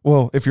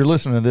 Well, if you're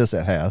listening to this,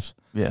 it has.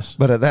 Yes.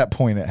 But at that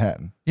point, it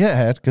hadn't. Yeah, it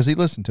had because he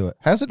listened to it.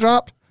 Has it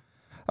dropped?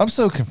 I'm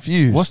so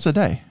confused. What's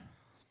today?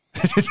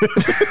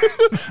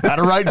 At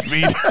a right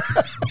speed.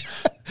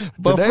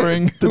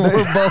 buffering? Today-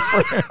 We're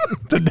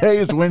buffering. Today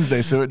is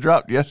Wednesday, so it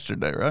dropped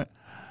yesterday, right?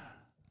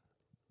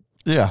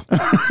 Yeah.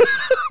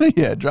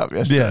 Yeah, it dropped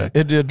yesterday. Yeah,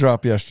 it did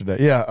drop yesterday.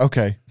 Yeah,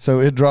 okay. So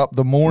it dropped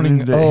the morning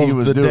That he of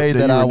was the doing- day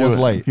that that you I were was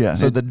doing. late. Yeah.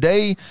 So the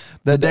day The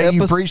that day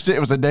you episode- preached it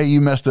was the day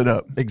you messed it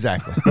up.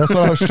 Exactly. That's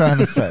what I was trying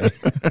to say.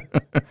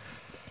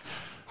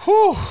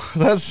 Whew,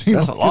 that's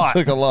a lot. It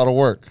took a lot of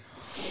work.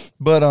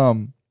 But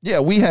yeah,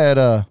 we had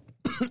a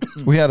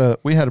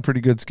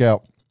pretty good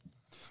scout.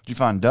 Did you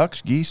find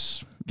ducks,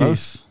 geese,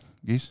 Geese.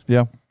 Geese.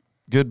 Yeah.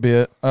 Good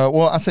bit.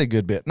 Well, I say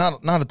good bit.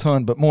 Not a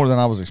ton, but more than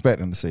I was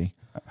expecting to see.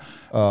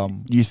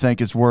 You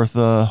think it's worth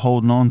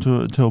holding on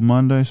to it until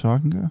Monday so I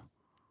can go?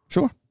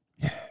 Sure.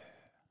 Yeah.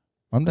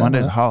 I'm down.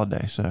 Monday's with a that.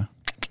 holiday, so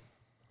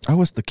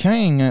Oh, it's the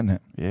king, isn't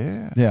it?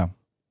 yeah. Yeah.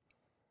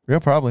 Yeah,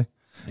 probably.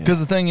 Because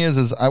the thing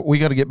is we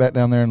got to get back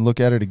down there and look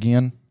at it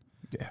again.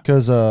 Yeah.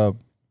 Because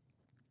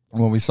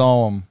when we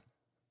saw them,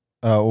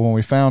 when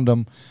we found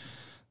them,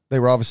 they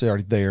were obviously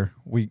already there.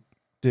 We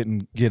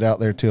didn't get out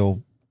there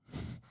till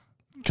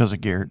Because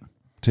of Garrett.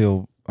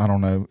 I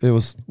don't know. It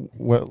was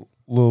a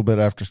little bit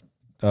after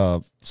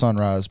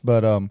sunrise,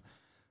 but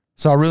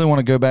so I really want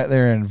to go back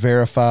there and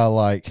verify.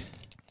 Like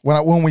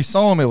when we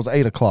saw them, it was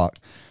 8:00.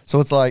 So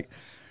it's like,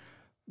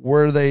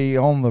 were they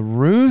on the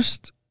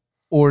roost?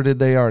 Or did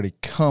they already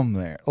come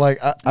there? Like,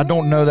 I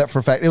don't know that for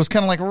a fact. It was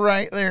kind of like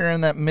right there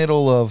in that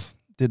middle of,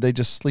 did they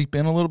just sleep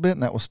in a little bit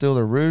and that was still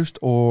their roost?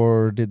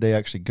 Or did they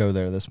actually go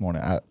there this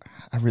morning? I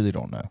really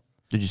don't know.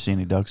 Did you see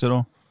any ducks at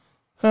all?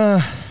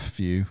 A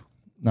few.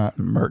 Not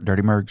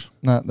Dirty Mergs.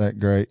 not that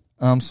great.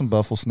 Some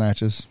buffle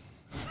snatches.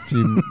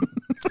 Few,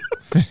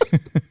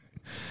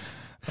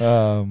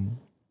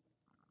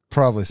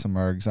 probably some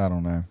ergs. I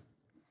don't know.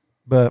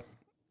 But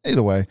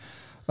either way,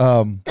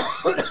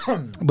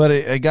 but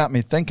it got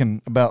me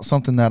thinking about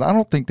something that I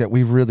don't think that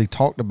we've really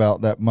talked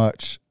about that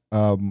much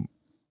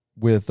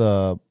with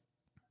the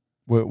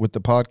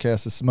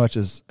podcast as much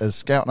as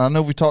scouting. I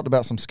know we talked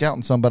about some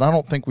scouting some, but I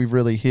don't think we've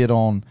really hit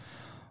on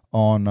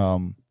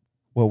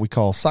what we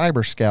call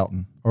cyber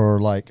scouting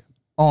or like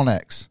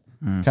Onyx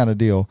kind of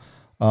deal.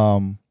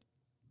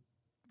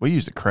 We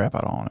used the crap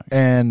out on it.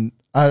 And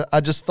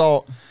I just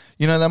thought,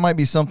 that might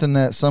be something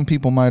that some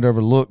people might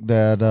overlook,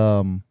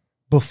 that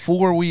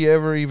before we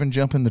ever even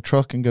jump in the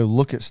truck and go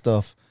look at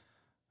stuff,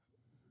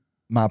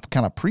 my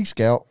kind of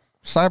pre-scout,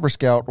 cyber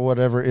scout or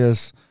whatever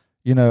is,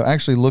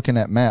 actually looking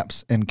at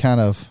maps and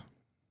kind of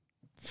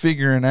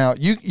figuring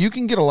out. You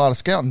can get a lot of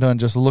scouting done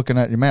just looking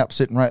at your map,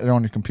 sitting right there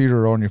on your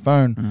computer or on your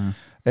phone.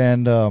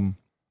 And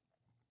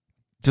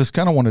just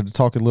kind of wanted to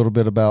talk a little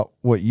bit about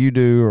what you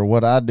do or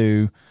what I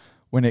do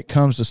when it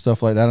comes to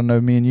stuff like that. I know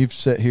me and you've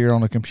sat here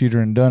on a computer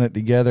and done it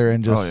together,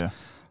 and just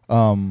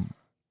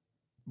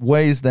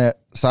ways that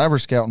cyber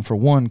scouting, for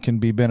one, can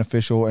be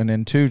beneficial, and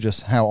then two,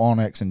 just how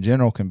Onyx in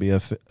general can be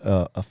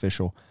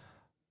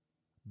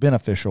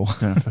beneficial.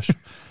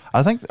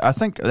 I think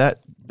that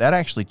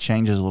actually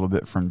changes a little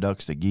bit from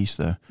ducks to geese,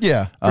 though.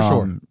 Yeah, for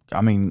sure.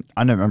 I mean,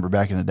 I remember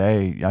back in the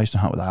day, I used to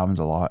hunt with Alvin's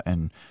a lot,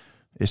 and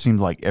it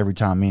seemed like every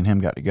time me and him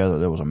got together,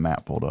 there was a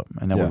map pulled up,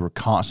 and then we were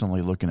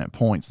constantly looking at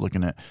points,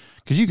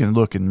 because you can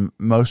look in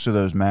most of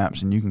those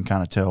maps, and you can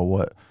kind of tell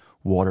what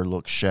water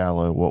looks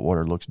shallow, what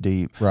water looks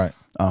deep. Right.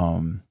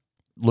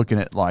 Looking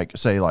at we're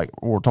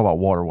talking about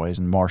waterways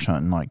and marsh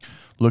hunting, like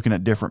looking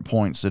at different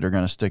points that are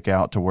going to stick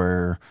out to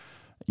where,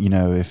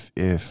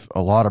 if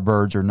a lot of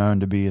birds are known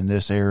to be in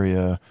this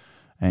area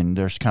and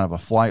there's kind of a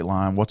flight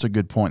line, what's a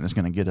good point that's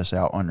going to get us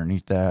out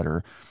underneath that?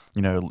 Or,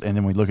 and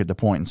then we look at the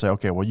point and say,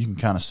 okay, well, you can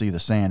kind of see the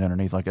sand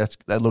underneath. Like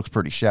that looks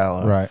pretty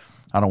shallow. Right.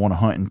 I don't want to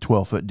hunt in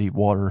 12-foot deep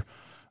water.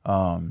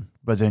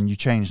 But then you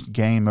change the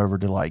game over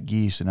to like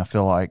geese, and I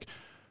feel like,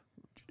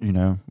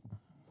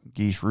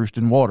 geese roost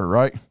in water,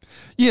 right?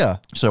 Yeah.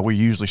 So we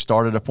usually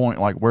start at a point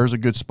like, where's a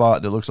good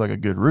spot that looks like a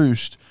good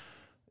roost?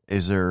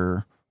 Is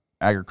there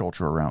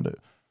agriculture around it?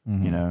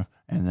 And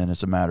then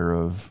it's a matter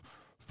of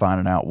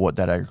finding out what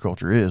that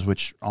agriculture is,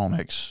 which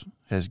Onyx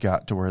has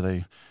got to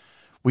where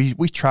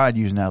we tried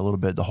using that a little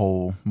bit, the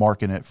whole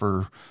marking it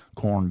for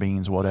corn,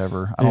 beans,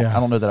 whatever. I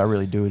don't know that I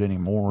really do it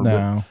anymore.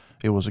 No.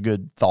 But it was a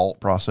good thought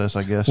process,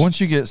 I guess.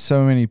 Once you get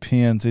so many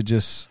pins,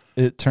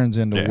 it turns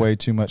into way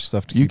too much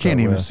stuff to keep you can't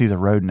up even with. see the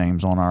road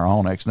names on our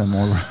Onyx no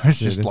more. It's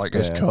Dude, just it's like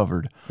it's bad.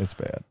 covered. It's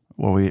bad.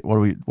 What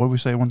did we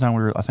say one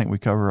time? I think we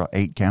cover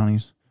 8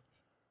 counties.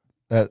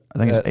 I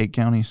think it's 8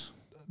 counties.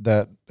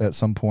 That at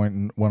some point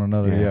in one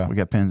another, yeah. We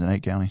got pins in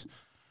 8 counties.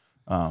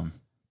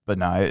 But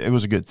no, it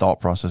was a good thought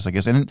process, I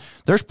guess. And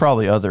there's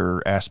probably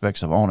other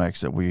aspects of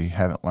Onyx that we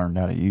haven't learned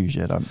how to use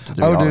yet.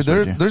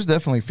 There's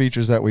definitely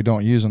features that we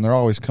don't use, and they're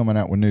always coming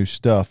out with new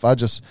stuff. I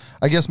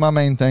guess my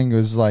main thing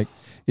is like,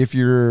 if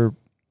you're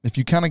if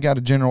you kind of got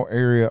a general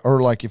area,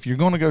 or like if you're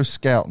going to go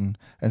scouting,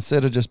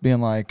 instead of just being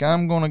like,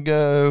 I'm going to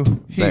go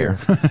here,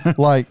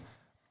 like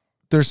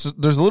there's a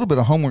little bit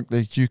of homework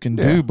that you can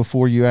do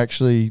before you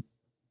actually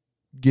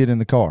get in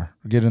the car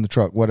or get in the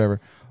truck, whatever.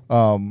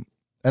 And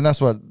that's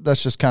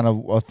just kind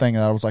of a thing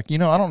that I was like, I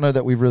don't know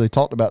that we've really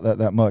talked about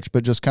that much,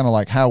 but just kind of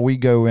like how we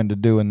go into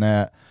doing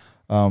that,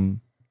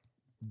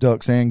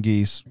 ducks and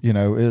geese,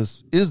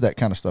 is that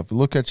kind of stuff.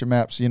 Look at your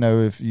maps,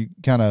 if you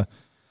kind of,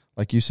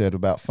 like you said,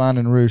 about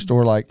finding roost,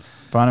 or like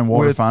finding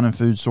water, finding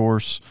food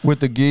source. With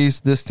the geese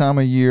this time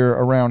of year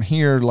around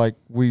here, like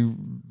we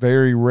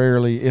very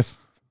rarely, if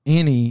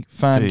any,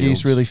 find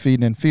geese really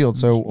feeding in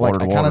fields. So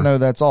like I kind of know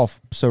that's off.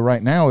 So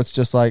right now it's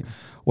just like,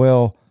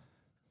 well,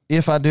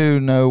 if I do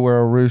know where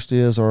a roost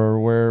is or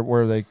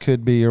where they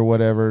could be or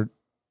whatever,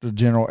 the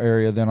general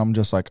area, then I'm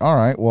just like, all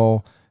right,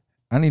 well,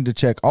 I need to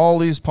check all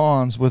these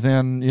ponds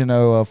within,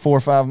 a 4 or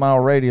 5 mile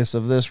radius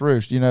of this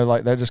roost,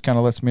 like that just kind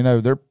of lets me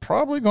know they're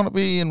probably going to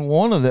be in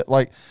one of it.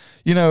 Like,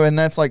 and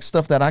that's like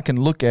stuff that I can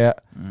look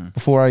at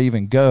before I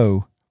even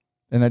go.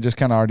 And that just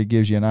kind of already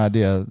gives you an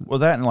idea. Well,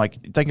 that, and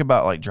like, think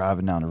about like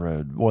driving down the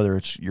road, whether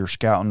it's you're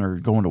scouting or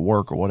going to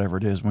work or whatever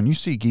it is. When you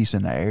see geese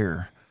in the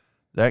air,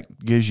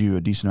 that gives you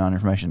a decent amount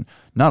of information.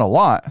 Not a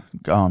lot.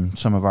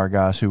 Some of our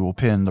guys who will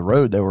pin the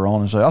road they were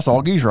on and say, I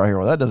saw geese right here.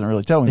 Well, that doesn't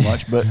really tell me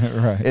much, but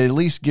right. It at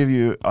least give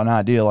you an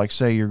idea. Like,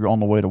 say you're on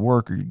the way to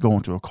work or you're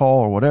going to a call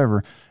or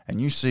whatever, and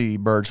you see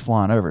birds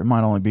flying over. It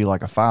might only be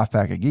like a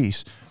 5-pack of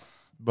geese,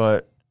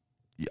 but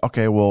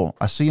okay, well,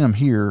 I seen them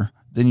here.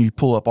 Then you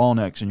pull up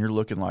Allnex and you're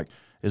looking like,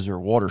 is there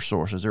a water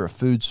source? Is there a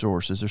food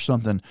source? Is there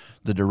something,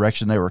 the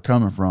direction they were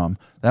coming from?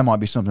 That might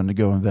be something to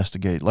go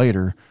investigate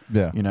later.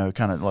 Yeah.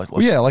 Kind of like,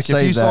 like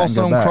if you saw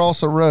someone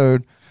cross a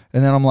road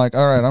and then I'm like,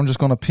 all right, I'm just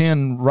going to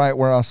pin right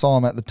where I saw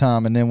them at the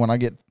time. And then when I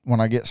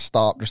get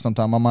stopped or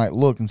sometime, I might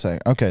look and say,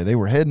 okay, they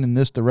were heading in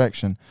this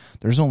direction.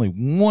 There's only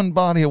one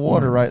body of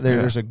water right there.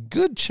 Yeah. There's a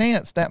good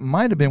chance that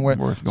might have been where,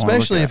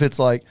 especially if it's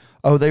like,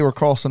 oh, they were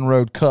crossing the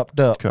road cupped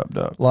up.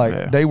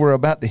 Like they were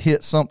about to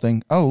hit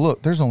something. Oh,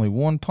 look, there's only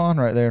one pond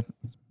right there.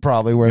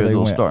 Probably where they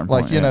went.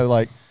 Like,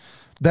 like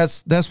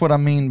that's what I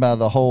mean by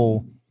the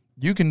whole,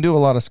 you can do a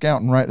lot of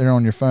scouting right there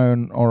on your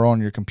phone or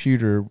on your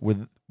computer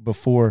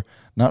before,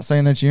 not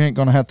saying that you ain't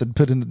going to have to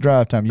put in the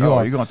drive time. You're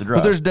going to have to drive.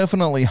 But there's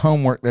definitely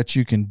homework that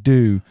you can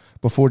do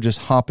before just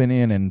hopping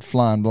in and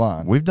flying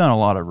blind. We've done a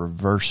lot of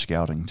reverse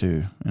scouting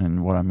too.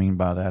 And what I mean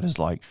by that is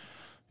like,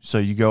 so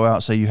you go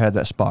out, say you had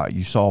that spot,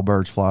 you saw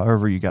birds fly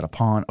over, you got a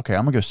pond. Okay,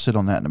 I'm going to go sit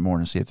on that in the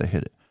morning and see if they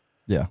hit it.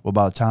 Yeah. Well,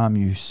 by the time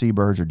you see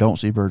birds or don't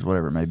see birds,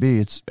 whatever it may be,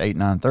 it's 8,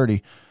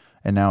 9:30,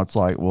 and now it's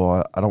like,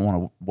 well, I don't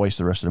want to waste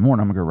the rest of the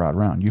morning. I'm gonna go ride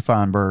around. You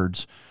find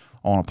birds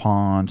on a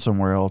pond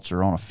somewhere else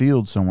or on a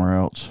field somewhere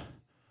else.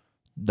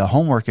 The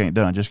homework ain't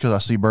done. Just because I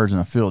see birds in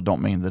a field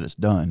don't mean that it's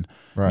done.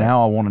 Right.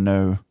 Now I want to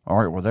know. All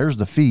right, well, there's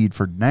the feed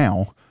for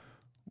now.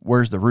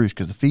 Where's the roost?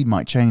 Because the feed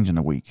might change in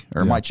a week,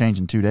 or it might change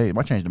in 2 days. It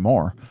might change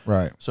tomorrow.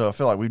 Right. So I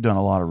feel like we've done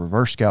a lot of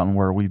reverse scouting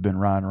where we've been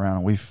riding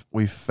around and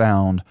we've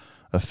found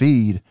a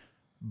feed.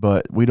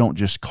 But we don't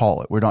just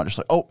call it. We're not just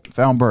like, oh,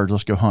 found birds,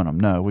 let's go hunt them.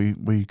 No,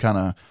 we kind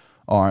of,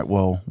 all right,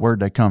 well, where'd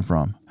they come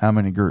from? How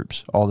many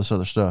groups? All this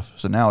other stuff.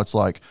 So now it's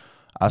like,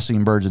 I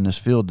seen birds in this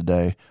field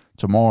today.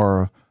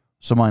 Tomorrow,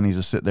 somebody needs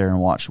to sit there and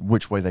watch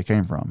which way they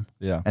came from.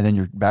 Yeah. And then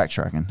you're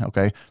backtracking.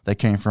 Okay, they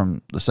came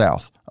from the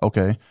south.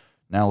 Okay,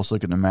 now let's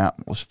look at the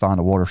map. Let's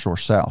find a water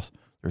source south.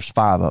 There's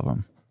 5 of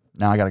them.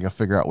 Now I got to go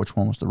figure out which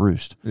one was the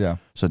roost. Yeah.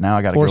 So now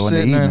I got to go in the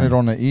evening. Or sitting in it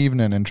on the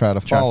evening and try to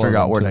figure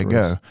out where they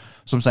go.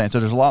 So I'm saying, so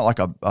there's a lot like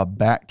a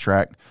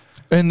backtrack.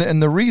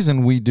 And the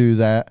reason we do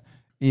that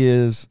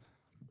is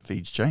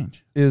feeds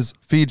change.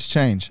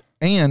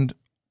 And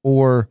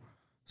or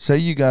say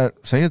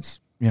it's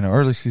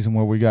early season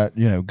where we got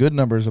good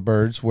numbers of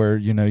birds where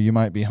you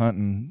might be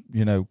hunting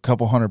a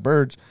couple hundred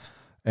birds,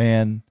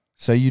 and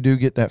say you do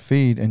get that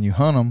feed and you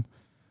hunt them.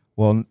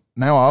 Well,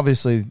 now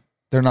obviously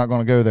they're not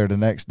going to go there the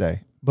next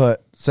day.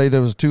 But say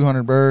there was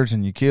 200 birds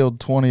and you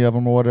killed 20 of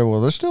them or whatever. Well,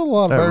 there's still a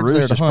lot of birds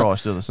there to hunt. Probably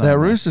still the same. That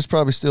roost is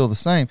probably still the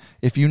same.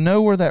 If you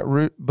know where that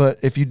roost, but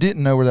if you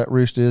didn't know where that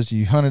roost is,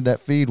 you hunted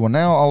that feed. Well,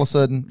 now all of a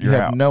sudden you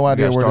have no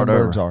idea where the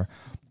birds are.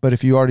 But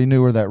if you already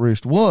knew where that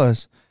roost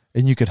was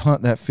and you could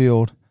hunt that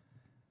field,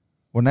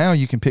 well, now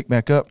you can pick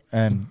back up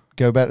and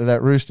go back to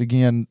that roost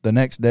again the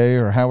next day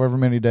or however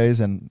many days.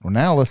 And well,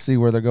 now let's see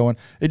where they're going.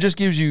 It just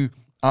gives you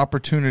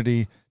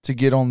opportunity to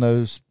get on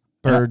those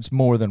birds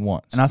more than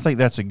once. And I think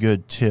that's a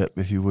good tip,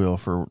 if you will,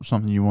 for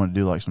something you want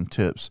to do, like some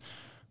tips,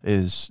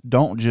 is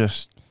don't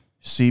just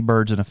see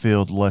birds in a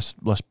field, let's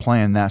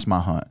plan that's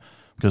my hunt.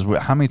 Because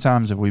how many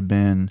times have we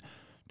been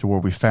to where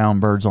we found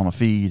birds on a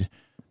feed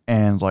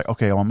and like,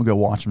 okay, well, I'm going to go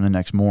watch them the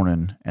next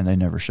morning, and they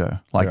never show.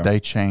 Like they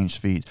changed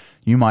feeds.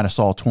 You might have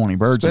saw 20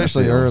 birds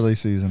especially in that field. Early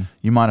season.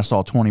 You might have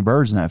saw 20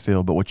 birds in that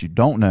field, but what you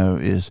don't know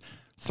is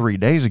 3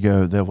 days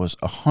ago there was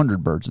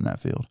 100 birds in that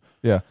field.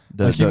 Yeah,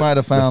 you might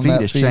have found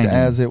that feed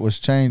as it was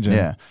changing.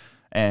 Yeah,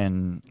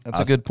 and that's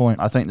a good point.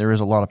 I think there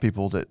is a lot of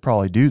people that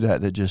probably do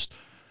that just,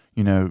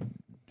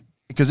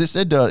 because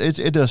it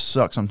does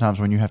suck sometimes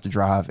when you have to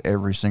drive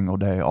every single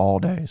day, all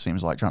day. It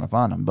seems like trying to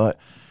find them. But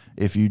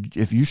if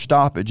you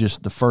stop at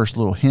just the first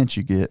little hint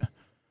you get,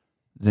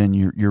 then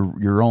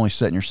you're only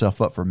setting yourself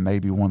up for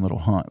maybe one little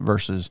hunt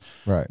versus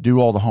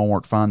do all the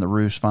homework, find the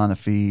roost, find the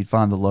feed,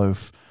 find the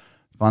loaf,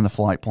 find the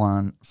flight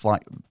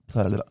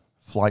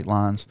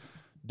lines,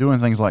 doing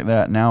things like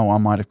that. Now I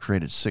might have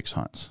created 6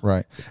 hunts.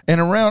 Right.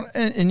 And around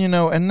and you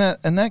know, and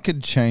that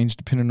could change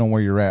depending on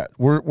where you're at.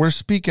 We're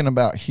speaking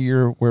about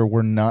here where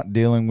we're not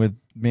dealing with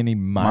many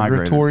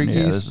migratory geese.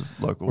 Yeah, this is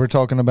local. We're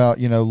talking about,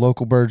 you know,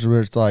 local birds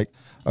where it's like,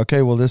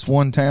 okay, well, this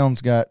one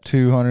town's got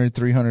 200,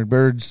 300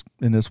 birds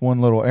in this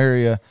one little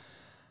area.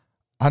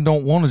 I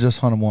don't want to just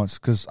hunt them once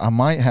because I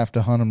might have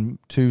to hunt them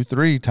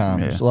 2-3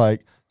 times. Yeah.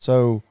 Like,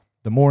 so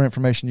the more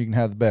information you can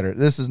have, the better.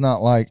 This is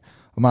not like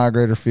a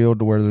migrator field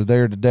to where they're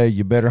there today.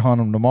 You better hunt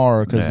them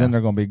tomorrow because then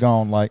they're going to be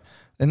gone. Like,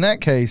 in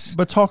that case.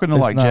 But talking to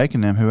like Jake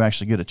and them who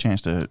actually get a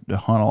chance to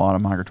hunt a lot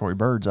of migratory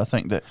birds, I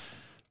think that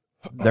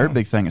their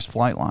big thing is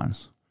flight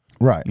lines.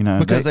 Right. You know,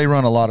 because they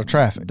run a lot of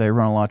traffic. They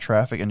run a lot of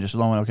traffic and just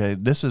knowing, okay,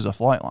 this is a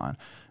flight line.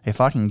 If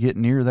I can get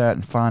near that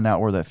and find out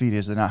where that feed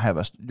is, then I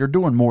have you're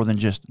doing more than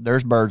just,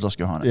 there's birds, let's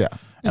go hunt it. Yeah.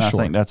 And I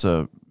think that's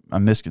a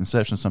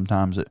misconception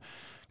sometimes that,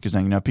 because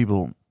then, you know,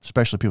 people,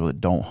 especially people that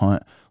don't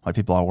hunt, like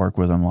people I work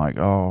with, I'm like,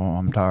 oh,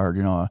 I'm tired.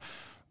 You know, I've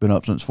been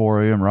up since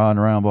 4 a.m. riding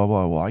around, blah,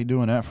 blah. Well, how you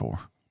doing that for?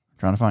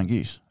 Trying to find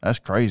geese. That's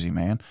crazy,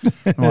 man.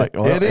 I'm like,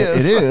 well, it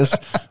is.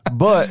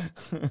 But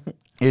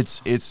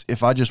it's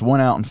if I just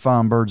went out and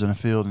found birds in a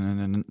field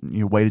and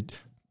you waited,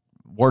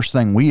 worst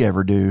thing we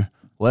ever do,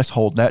 let's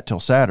hold that till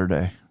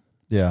Saturday.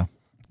 Yeah.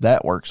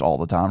 That works all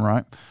the time,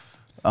 right?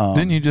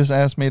 Didn't you just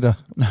ask me to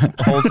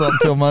hold something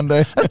till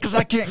Monday? That's because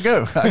I can't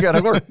go. I got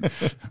to work.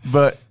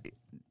 But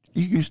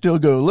you can still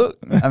go look.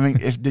 I mean,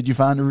 did you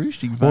find a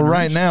roost? You can find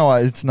right now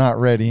it's not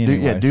ready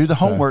anyway. Do the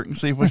homework and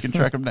see if we can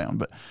track them down.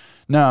 But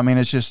no, I mean,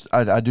 it's just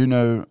I do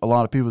know a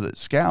lot of people that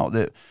scout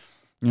that,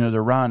 you know,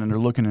 they're riding and they're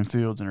looking in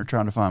fields and they're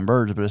trying to find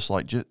birds. But it's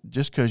like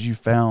just because you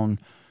found,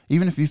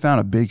 even if you found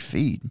a big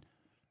feed,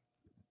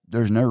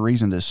 there's no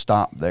reason to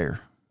stop there.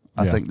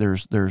 I think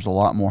there's a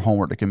lot more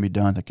homework that can be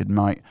done that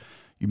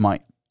you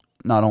might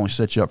not only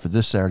set you up for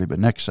this Saturday, but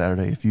next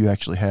Saturday if you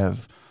actually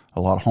have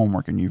a lot of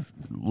homework and you've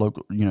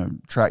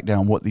tracked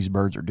down what these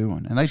birds are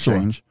doing, and they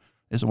change.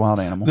 It's a wild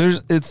animal.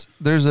 There's a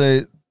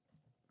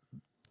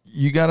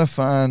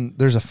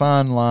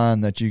fine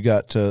line that you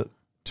got to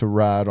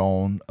ride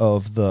on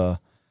of the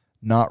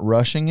not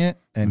rushing it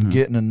and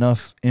getting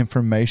enough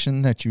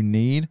information that you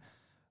need,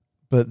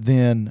 but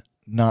then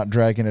not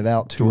dragging it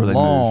out too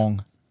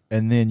long,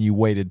 and then you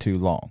waited too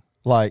long.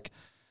 Like,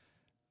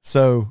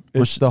 so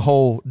it's the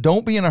whole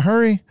don't be in a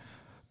hurry,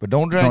 but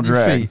don't drag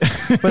your feet.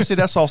 But see,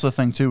 that's also the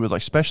thing too with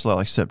especially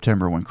like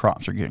September when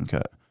crops are getting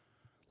cut.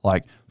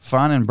 Like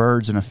finding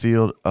birds in a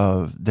field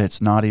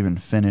that's not even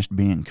finished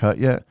being cut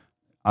yet,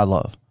 I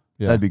love.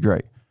 Yeah. That'd be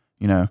great,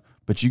 you know.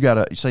 But you got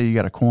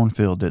a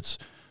cornfield it's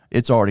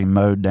already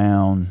mowed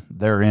down,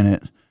 they're in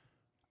it,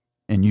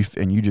 and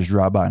you just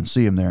drive by and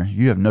see them there.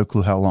 You have no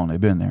clue how long they've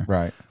been there.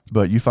 Right.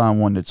 But you find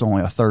one that's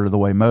only a third of the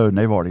way mowed and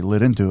they've already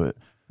lit into it.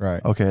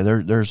 Right. Okay,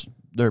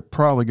 they're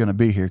probably going to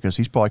be here because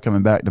he's probably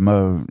coming back to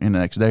mow in the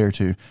next day or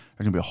two. There's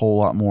going to be a whole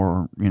lot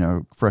more, you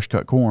know, fresh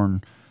cut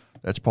corn.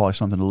 That's probably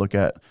something to look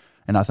at.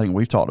 And I think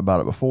we've talked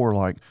about it before,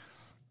 like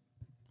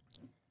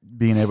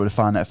being able to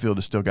find that field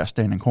that's still got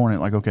standing corn in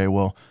it. Like, okay,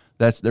 well,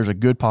 there's a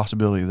good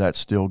possibility that's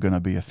still going to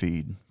be a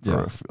feed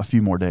for a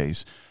few more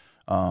days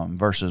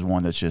versus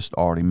one that's just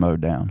already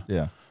mowed down.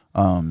 Yeah.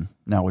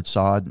 Now with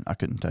sod, I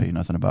couldn't tell you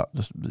nothing about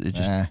this.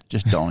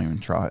 Just don't even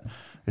try it.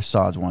 It's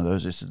sod's one of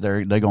those.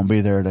 They're gonna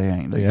be there. They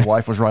ain't. Your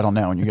wife was right on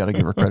that one. You got to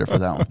give her credit for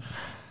that one.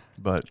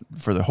 But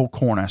for the whole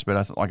corn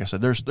aspect, like I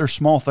said, there's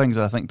small things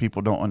that I think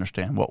people don't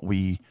understand what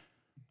we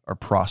are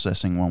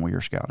processing when we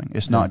are scouting.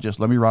 It's not just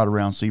let me ride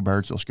around, see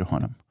birds, let's go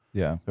hunt them.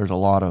 Yeah. There's a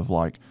lot of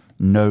like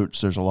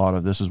notes. There's a lot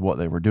of this is what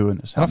they were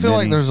doing. I feel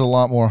like there's a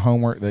lot more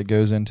homework that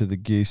goes into the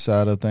geese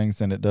side of things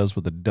than it does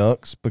with the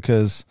ducks,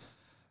 because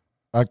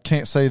I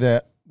can't say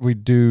that we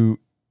do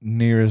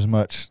near as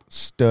much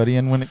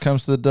studying when it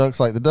comes to the ducks.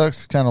 Like the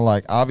ducks, kind of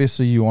like,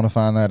 obviously you want to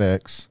find that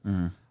X.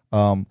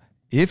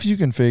 If you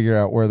can figure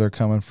out where they're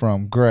coming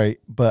from, great.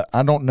 But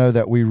I don't know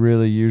that we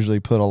really usually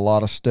put a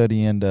lot of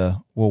study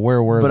into, well,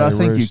 where were they roosting?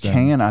 But I think you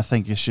can. I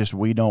think it's just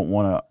we don't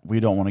want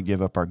to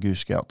give up our goose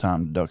scout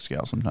time to duck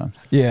scout sometimes.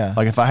 Yeah.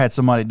 Like if I had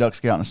somebody duck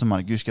scout and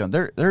somebody goose scout,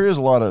 there is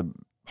a lot of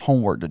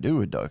homework to do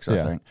with ducks,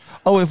 I think.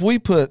 Oh, if we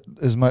put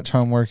as much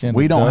homework in,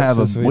 we don't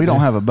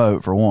have a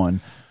boat for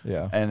one.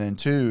 Yeah. And then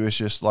two, it's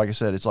just like I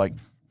said, it's like,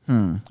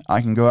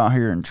 I can go out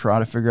here and try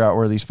to figure out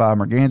where these 5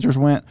 mergansers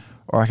went,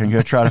 or I can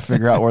go try to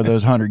figure out where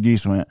those 100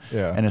 geese went.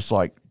 Yeah. And it's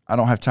like I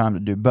don't have time to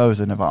do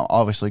both, and if I'm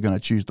obviously going to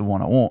choose the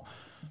one I want,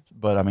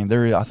 but I mean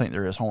I think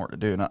there is homework to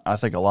do, and I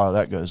think a lot of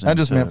that goes. I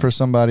just meant for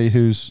somebody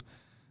who's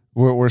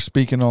we're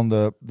speaking on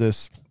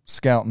this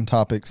scouting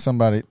topic.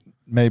 Somebody,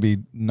 maybe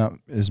not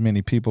as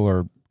many people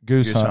are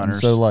goose hunting,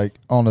 hunters. so like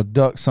on a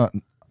duck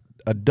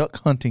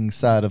hunting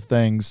side of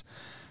things,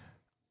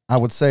 I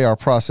would say our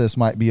process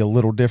might be a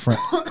little different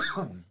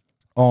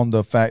on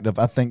the fact of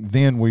I think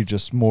then we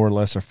just more or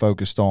less are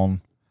focused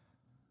on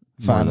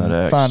finding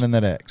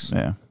that X.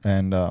 Yeah.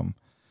 And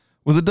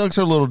well, the ducks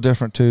are a little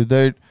different too.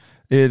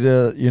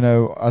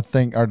 I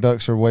think our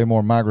ducks are way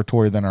more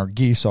migratory than our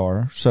geese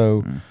are.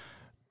 So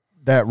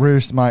that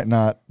roost might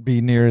not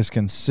be near as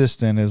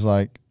consistent as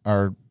like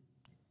our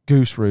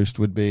goose roost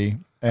would be.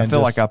 And I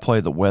feel like I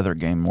play the weather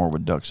game more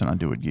with ducks than I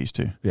do with geese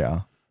too.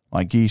 Yeah.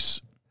 Like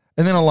geese.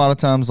 And then a lot of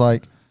times,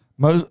 like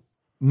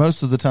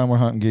most of the time we're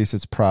hunting geese,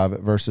 it's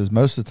private versus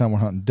most of the time we're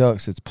hunting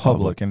ducks, it's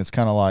public. And it's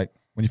kind of like,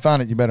 when you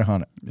find it, you better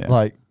hunt it. Yeah.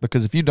 Like,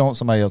 because if you don't,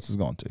 somebody else is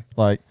going to.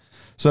 Like,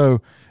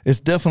 so it's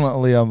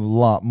definitely a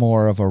lot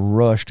more of a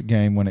rushed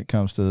game when it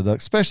comes to the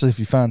ducks, especially if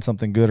you find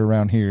something good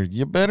around here.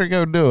 You better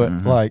go do it.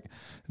 Mm-hmm. Like, it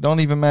don't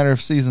even matter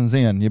if season's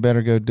in. You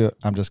better go do it.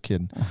 I'm just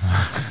kidding.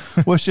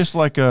 Well, it's just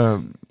like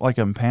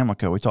in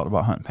Pamlico. We talked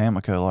about hunting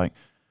Pamlico. Like,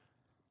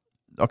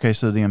 okay,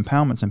 so the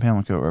impoundments in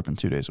Pamlico are open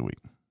 2 days a week,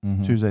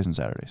 Tuesdays and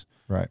Saturdays.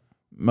 Right.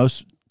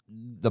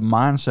 The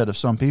mindset of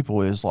some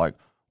people is like,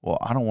 well,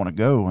 I don't want to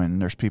go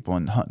and there's people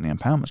in hunting the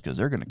impoundments because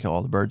they're going to kill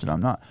all the birds that I'm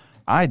not.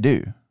 I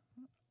do.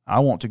 I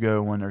want to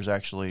go when there's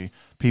actually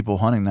people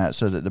hunting that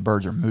so that the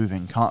birds are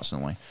moving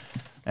constantly.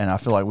 And I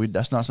feel like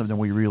that's not something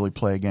we really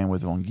play a game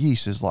with on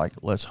geese is like,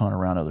 let's hunt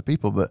around other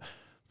people. But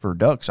for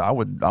ducks, I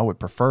would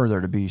prefer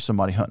there to be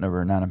somebody hunting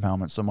over a 9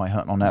 impoundment, somebody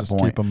hunting on that Just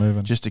point. keep 'em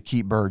moving. Just to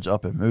keep birds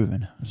up and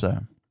moving.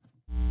 So,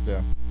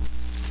 yeah.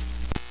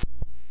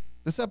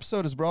 This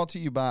episode is brought to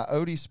you by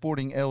Odie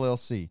Sporting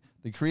LLC,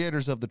 the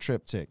creators of the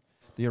Triptych,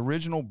 the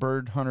original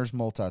bird hunter's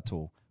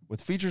multi-tool,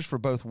 with features for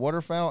both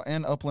waterfowl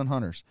and upland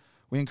hunters.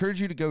 We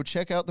encourage you to go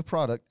check out the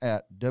product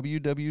at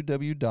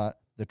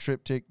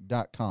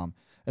www.thetriptych.com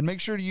and make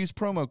sure to use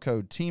promo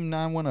code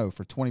TEAM910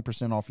 for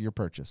 20% off your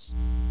purchase.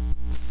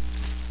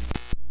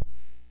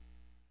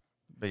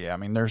 but yeah, I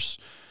mean, there's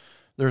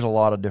a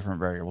lot of different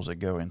variables that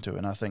go into it.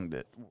 And I think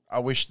that I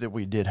wish that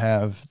we did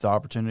have the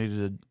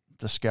opportunity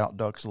to scout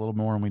ducks a little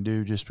more than we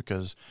do, just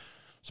because,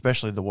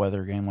 especially the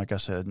weather game, like I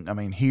said. I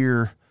mean,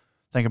 here,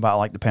 think about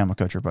like the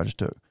Pamlico trip I just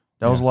took.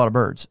 That was a lot of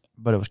birds,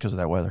 but it was because of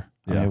that weather.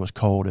 I mean, it was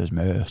cold as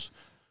mess.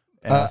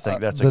 And I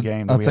think that's a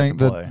game that we have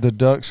to play. The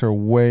ducks are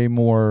way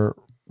more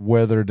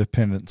weather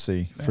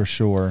dependency for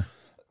sure.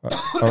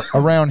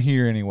 Around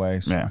here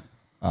anyways. Yeah.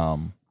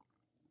 And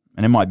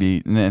it might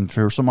be, and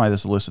for somebody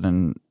that's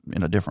listening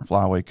in a different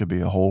flyway, it could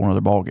be a whole other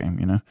ball game,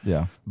 you know?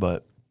 Yeah.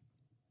 But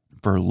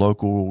for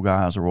local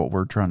guys or what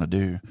we're trying to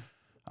do,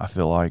 I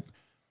feel like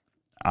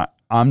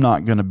I'm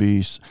not going to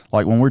be,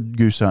 like when we're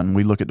goose hunting,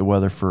 we look at the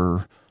weather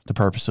for the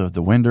purpose of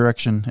the wind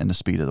direction and the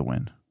speed of the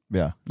wind.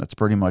 Yeah. That's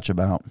pretty much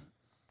about,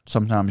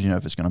 sometimes,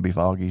 if it's going to be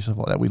foggy, stuff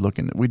like that, we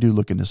do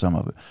look into some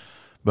of it.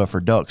 But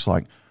for ducks,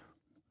 like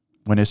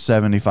when it's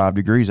 75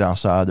 degrees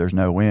outside, there's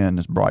no wind,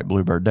 it's bright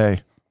bluebird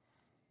day,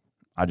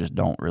 I just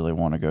don't really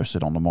want to go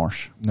sit on the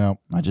marsh. No.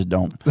 I just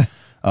don't.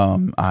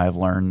 I have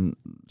learned,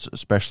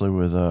 especially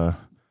with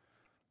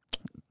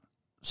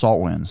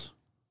salt winds.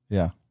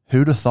 Yeah.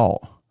 Who'd have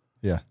thought?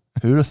 Yeah.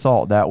 Who'd have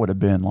thought that would have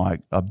been like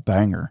a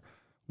banger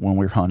when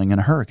we were hunting in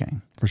a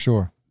hurricane? For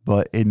sure.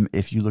 But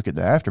if you look at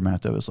the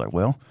aftermath of it, it's like,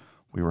 well,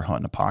 we were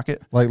hunting a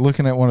pocket. Like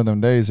looking at one of them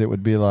days, it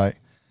would be like,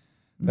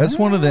 that's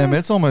one of them.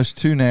 It's almost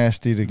too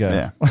nasty to go.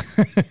 Yeah.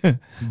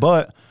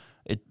 But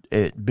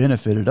it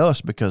benefited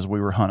us because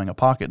we were hunting a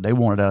pocket. They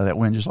wanted out of that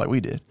wind just like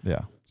we did.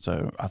 Yeah.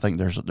 So I think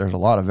there's a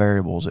lot of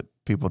variables that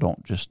people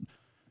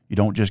you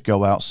don't just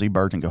go out, see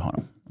birds and go hunt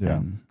them. Yeah.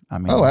 And, I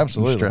mean, oh,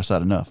 absolutely. We stress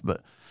that enough.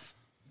 But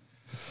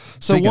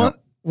so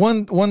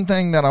one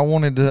thing that I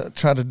wanted to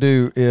try to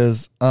do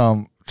is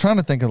trying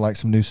to think of like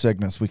some new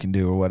segments we can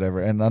do or whatever.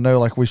 And I know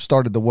like we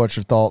started the What's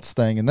Your Thoughts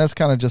thing, and that's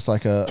kind of just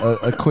like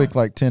a quick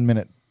like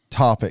 10-minute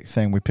topic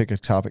thing. We pick a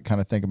topic, kind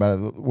of think about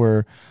it.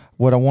 Where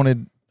what I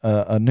wanted,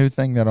 a new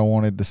thing that I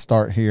wanted to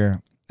start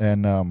here,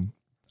 and I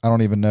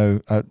don't even know.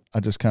 I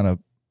just kind of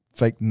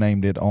fake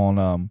named it on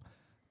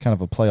kind of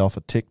a play off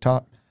of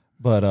TikTok,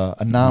 but a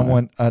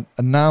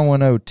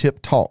 910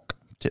 tip talk.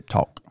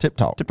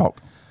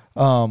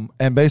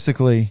 And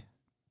basically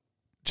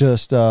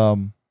just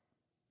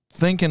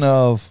thinking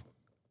of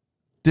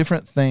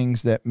different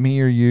things that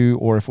me or you,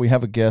 or if we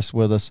have a guest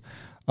with us,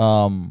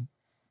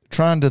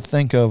 trying to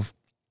think of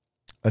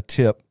a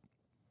tip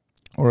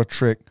or a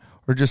trick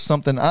or just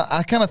something.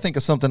 I kind of think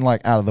of something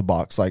like out of the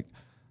box, like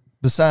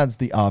besides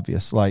the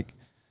obvious, like,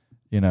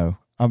 I'm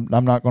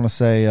not going to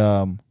say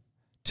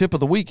tip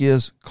of the week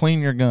is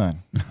clean your gun.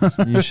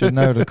 You should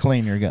know to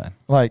clean your gun.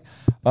 Like,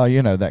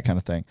 that kind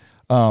of thing.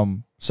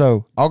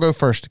 So I'll go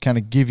first to kind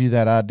of give you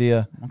that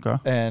idea. Okay.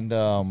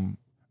 And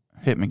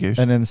hit me, Goose.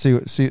 And then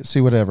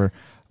see whatever.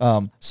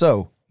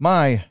 So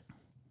my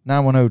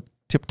 910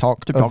 tip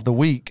talk of the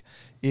week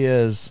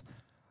is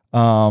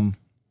a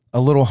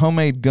little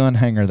homemade gun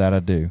hanger that I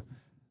do.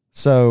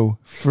 So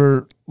for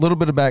a little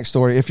bit of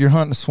backstory, if you're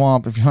hunting a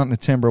swamp, if you're hunting a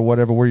timber,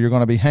 whatever, where you're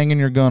going to be hanging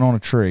your gun on a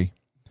tree,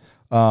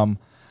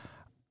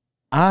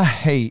 I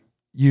hate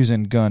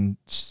using gun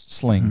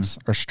slings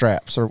or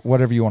straps or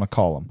whatever you want to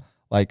call them.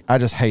 Like, I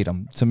just hate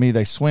them. To me,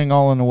 they swing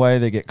all in the way.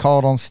 They get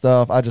caught on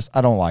stuff. I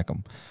don't like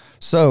them.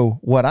 So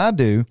what I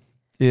do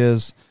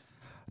is,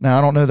 now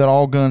I don't know that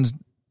all guns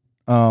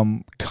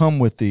come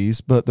with these,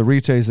 but the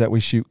retails that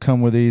we shoot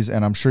come with these,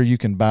 and I'm sure you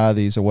can buy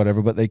these or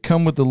whatever, but they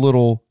come with the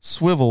little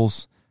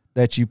swivels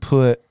that you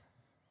put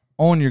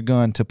on your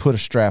gun to put a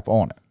strap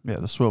on it. Yeah,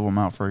 the swivel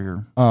mount for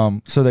your...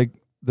 So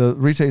the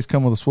retails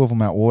come with a swivel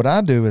mount. Well, what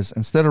I do is,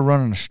 instead of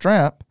running a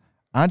strap,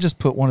 I just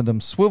put one of them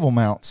swivel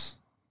mounts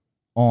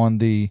on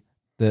the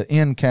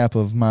end cap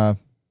of my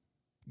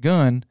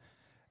gun,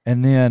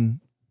 and then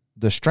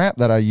the strap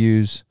that I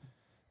use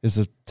is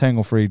a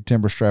tangle-free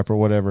timber strap or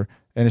whatever,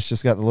 and it's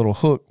just got the little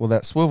hook. Well,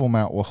 that swivel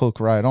mount will hook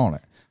right on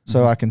it.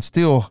 So I can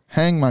still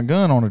hang my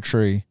gun on a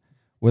tree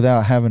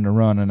without having to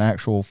run an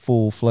actual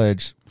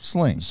full-fledged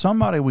sling.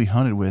 Somebody we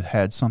hunted with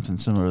had something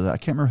similar to that. I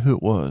can't remember who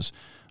it was,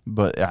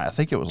 but I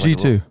think it was like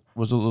G2.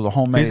 Was a little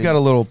homemade. He's got a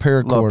little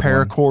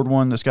paracord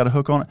one that's got a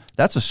hook on it.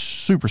 That's a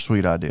super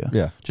sweet idea.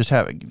 Yeah. Just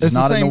have it. It's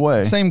not in the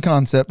way. Same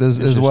concept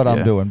is what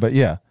I'm doing, but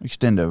yeah.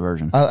 Extendo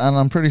version. And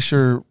I'm pretty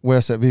sure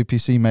Wes at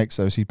VPC makes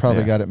those. He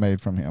probably got it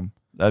made from him.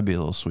 That'd be a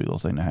little sweet little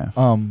thing to have.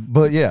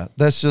 But yeah,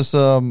 that's just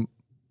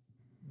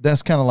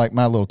that's kind of like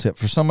my little tip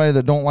for somebody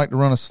that don't like to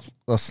run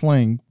a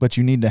sling, but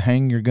you need to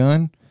hang your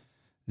gun.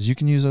 Is you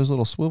can use those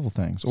little swivel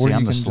things. Or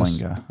I'm you the can sling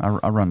guy.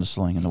 I run the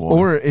sling in the water.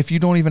 Or if you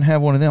don't even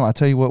have one of them, I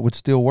tell you what would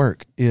still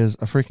work is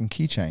a freaking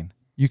keychain.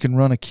 You can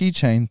run a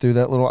keychain through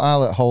that little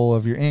eyelet hole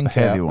of your end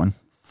cap. Heavy one.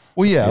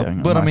 Well, yeah,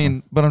 but nice I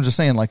mean, but I'm just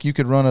saying, like, you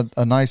could run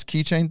a nice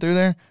keychain through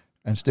there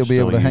and still be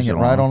able to hang it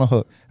right on a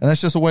hook. And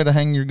that's just a way to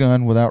hang your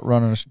gun without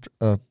running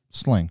a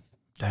sling.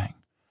 Dang.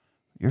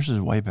 Yours is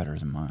way better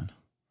than mine.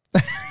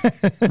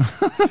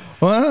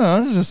 Well, I don't know.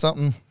 This is just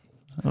something.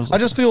 I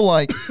just feel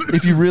like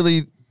if you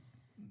really,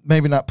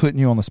 maybe not putting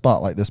you on the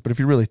spot like this, but if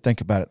you really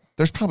think about it,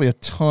 there's probably a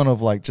ton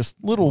of like just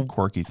little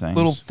quirky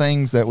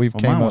things, that we've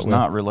came up with. Mine was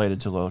not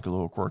related to like a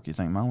little quirky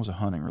thing. Mine was a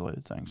hunting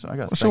related thing. So I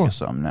got to think of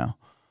something now.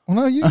 Well,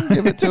 no, you can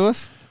give it to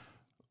us.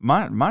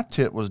 My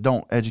tip was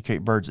don't educate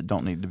birds that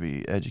don't need to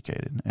be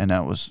educated. And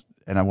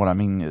what I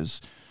mean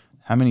is,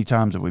 how many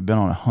times have we been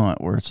on a hunt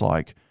where it's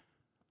like,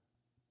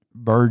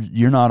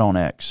 you're not on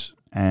X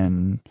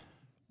and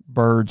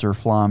birds are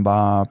flying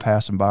by,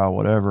 passing by,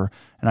 whatever.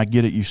 And I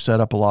get it. You set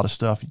up a lot of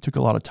stuff. You took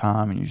a lot of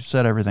time and you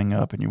set everything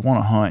up and you want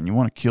to hunt and you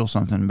want to kill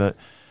something. But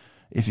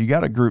if you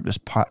got a group that's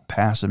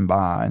passing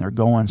by and they're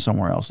going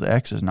somewhere else, the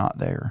X is not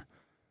there.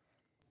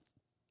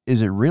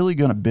 Is it really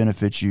going to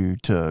benefit you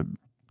to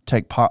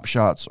take pop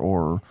shots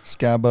or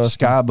sky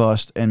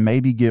bust and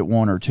maybe get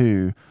one or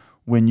two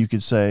when you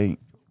could say,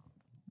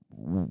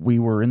 we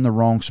were in the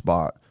wrong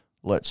spot.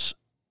 Let's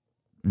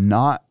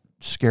not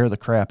scare the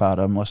crap out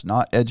of them. Let's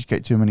not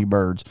educate too many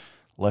birds.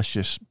 Let's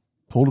just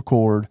pull the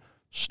cord,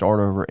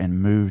 start over,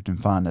 and move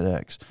and find that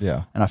X.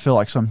 Yeah. And I feel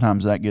like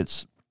sometimes that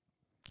gets,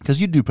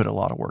 because you do put a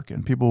lot of work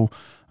in. People,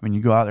 I mean,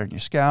 you go out there and you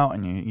scout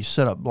and you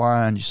set up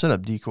blind, you set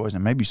up decoys,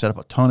 and maybe you set up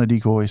a ton of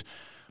decoys.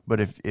 But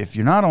if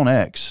you're not on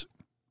X,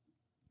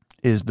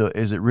 is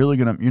it really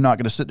gonna? You're not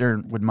gonna sit there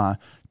with my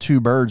two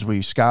birds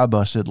we sky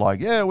busted like,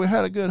 yeah, we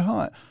had a good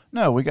hunt.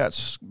 No, we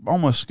got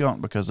almost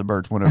skunked because the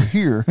birds went over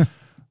here.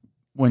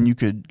 When you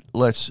could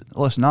let's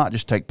not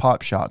just take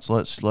pop shots.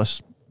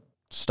 Let's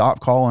stop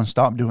calling,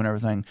 stop doing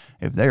everything.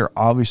 If they are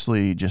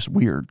obviously just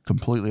weird,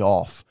 completely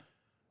off,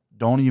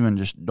 don't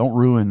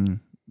ruin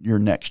your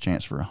next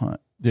chance for a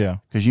hunt. Yeah,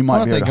 because you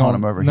might be able to hunt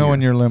them over here.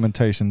 Knowing your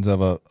limitations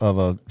of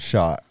a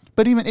shot.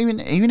 But even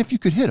if you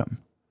could hit them,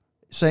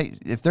 say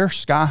if they're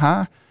sky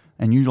high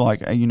and you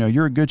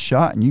you're a good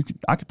shot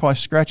and I could probably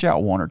scratch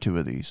out one or two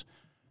of these.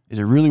 Is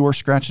it really worth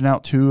scratching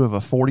out two of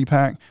a 40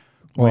 pack?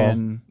 No,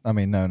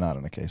 not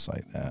in a case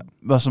like that.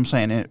 That's what I'm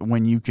saying.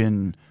 When you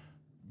can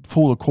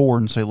pull the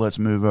cord and say, let's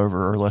move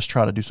over or let's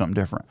try to do something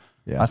different.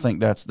 Yeah. I think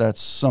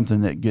that's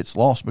something that gets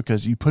lost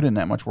because you put in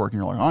that much work and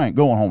you're like, I ain't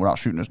going home without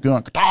shooting this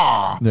gun.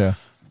 Yeah.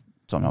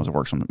 Sometimes it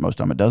works, most of the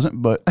time it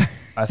doesn't. But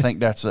I think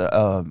that's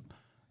a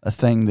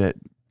thing that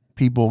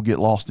people get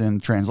lost in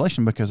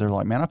translation because they're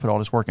like, man, I put all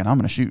this work in. I'm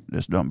going to shoot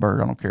this dumb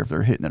bird. I don't care if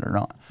they're hitting it or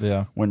not.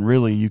 Yeah. When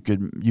really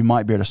you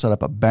might be able to set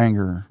up a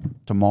banger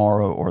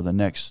tomorrow or the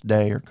next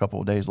day or a couple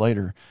of days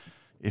later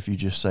if you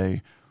just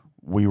say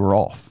we were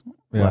off.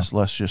 Yeah.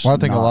 Let's just. Well, I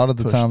think a lot of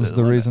the times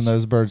the reason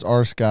those birds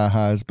are sky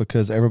high is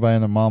because everybody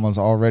and their mama's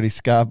already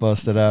sky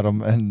busted at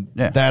them, and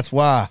that's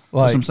why. That's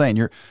what I'm saying.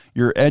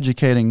 You're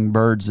educating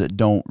birds that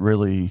don't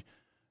really.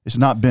 It's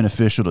not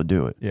beneficial to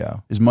do it.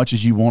 Yeah. As much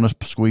as you want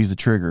to squeeze the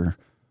trigger,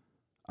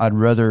 I'd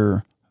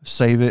rather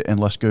save it and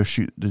let's go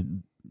shoot the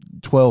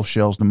 12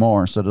 shells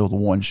tomorrow instead of the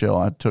one shell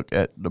I took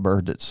at the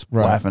bird that's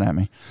laughing at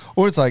me.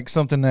 Or it's like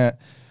something that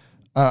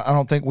I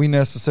don't think we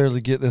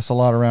necessarily get this a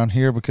lot around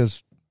here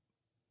because,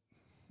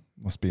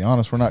 let's be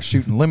honest, we're not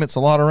shooting limits a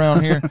lot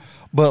around here.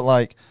 But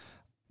like,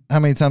 how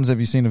many times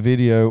have you seen a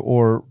video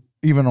or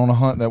even on a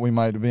hunt that we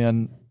might have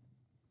been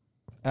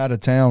out of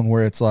town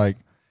where it's like,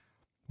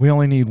 we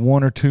only need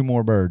one or two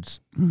more birds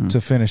to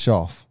finish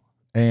off.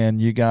 And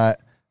you got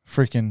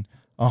freaking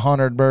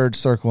 100 birds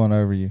circling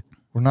over you.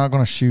 we're not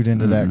going to shoot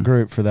into that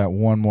group for that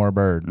one more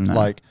bird. No.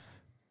 Like,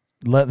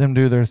 let them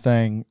do their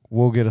thing.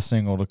 We'll get a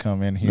single to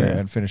come in here Yeah.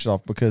 and finish it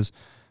off, because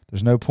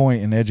there's no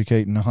point in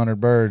educating 100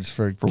 birds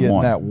for getting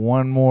one. that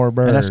one more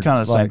bird. And that's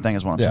kind of the same Like, thing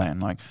as what I'm yeah. saying.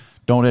 Like,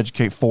 don't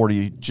educate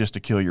 40 just to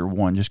kill your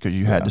one, just because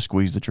you had to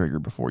squeeze the trigger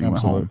before you went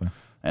Absolutely. home.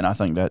 And I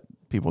think that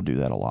people do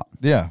that a lot.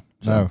 Yeah,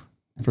 So-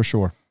 no, for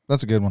sure.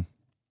 That's a good one.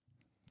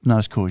 Not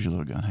as cool as your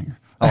little gun hanger.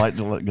 I like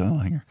the little gun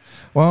hanger,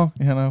 Well,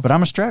 you know, but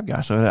I'm a strap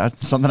guy, so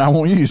that's something I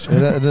won't use.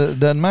 it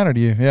doesn't matter to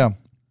you. Yeah.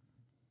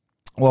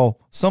 Well,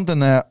 something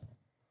that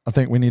I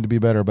think we need to be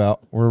better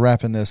about. We're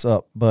wrapping this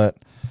up, but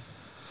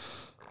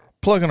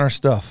plugging our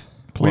stuff.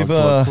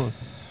 Plug,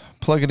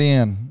 Plug it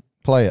in,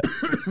 play it.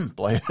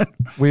 play it.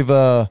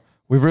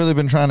 We've really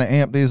been trying to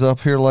amp these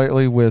up here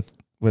lately with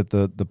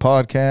the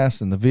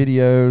podcast and the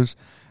videos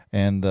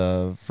and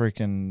the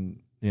freaking,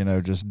 you know,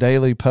 just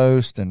daily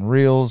posts and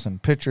reels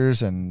and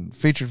pictures and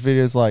featured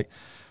videos, like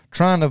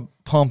trying to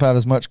pump out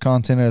as much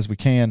content as we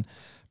can.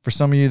 For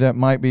some of you that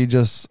might be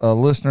just a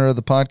listener of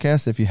the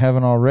podcast, if you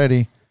haven't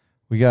already,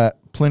 we got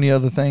plenty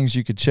of other things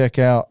you could check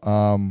out.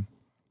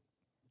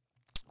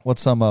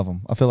 What's some of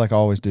them? I feel like I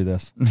always do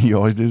this. You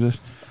always do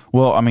this?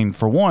 Well, I mean,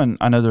 for one,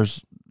 I know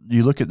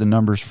you look at the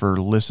numbers for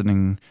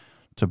listening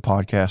to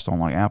podcasts on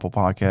like Apple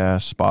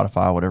Podcasts,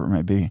 Spotify, whatever it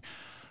may be,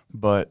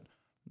 but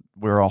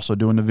we're also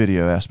doing the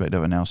video aspect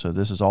of it now. So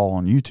this is all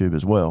on YouTube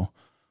as well,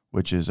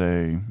 which is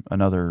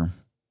another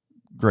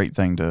great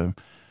thing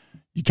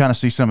you kind of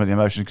see some of the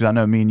emotions, because I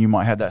know me and you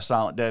might have that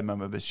silent dead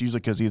moment, but it's usually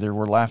because either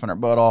we're laughing our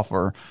butt off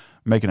or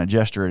making a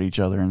gesture at each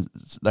other, and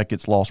that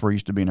gets lost. We're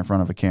used to being in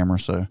front of a camera,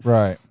 so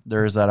Right.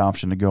 there is that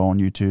option to go on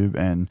YouTube,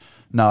 and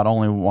not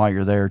only while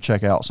you're there,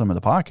 check out some of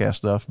the podcast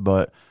stuff,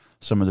 but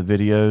some of the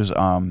videos.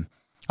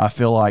 I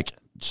feel like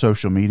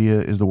social media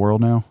is the world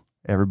now.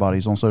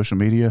 Everybody's on social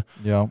media.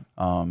 Yeah.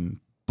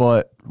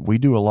 But we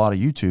do a lot of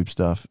YouTube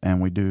stuff,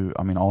 and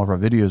all of our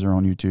videos are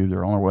on YouTube.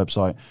 They're on our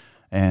website,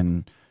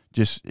 and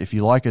just if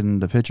you like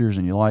the pictures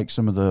and you like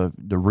some of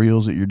the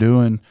reels that you're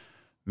doing,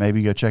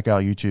 maybe go check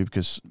out YouTube,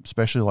 because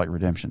especially like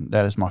Redemption,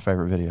 that is my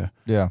favorite video.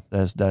 Yeah.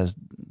 That's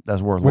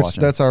worth Which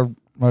watching. that's our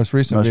most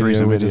recent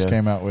video we just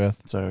came out with.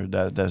 So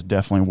that's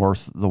definitely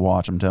worth the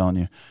watch, I'm telling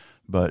you.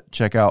 But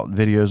check out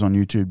videos on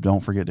YouTube.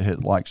 Don't forget to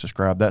hit like,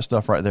 subscribe. That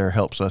stuff right there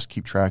helps us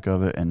keep track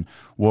of it and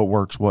what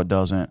works, what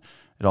doesn't.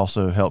 It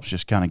also helps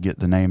just kind of get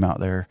the name out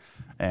there.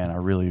 And I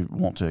really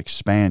want to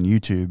expand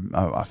YouTube.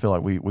 I feel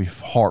like we've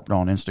harped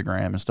on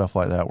Instagram and stuff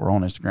like that. We're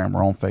on Instagram.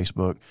 We're on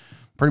Facebook.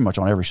 Pretty much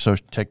on every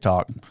social,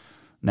 TikTok.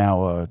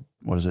 Now,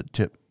 what is it?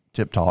 Tip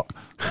Talk.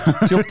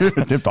 Tip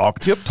Talk.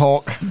 Tip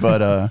talk.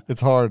 But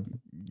It's hard.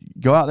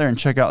 go out there and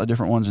check out the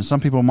different ones. And some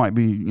people might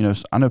be,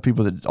 I know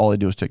people that all they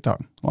do is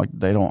TikTok. Like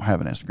they don't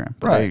have an Instagram,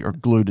 but Right. they are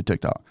glued to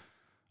TikTok.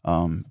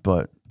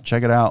 But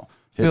check it out.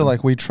 I feel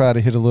like we try to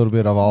hit a little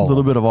bit of all. A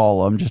little bit of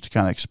all of them just to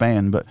kind of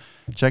expand, but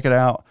check it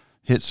out.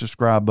 Hit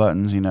subscribe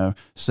buttons,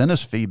 send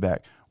us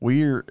feedback.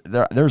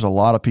 There's a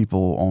lot of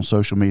people on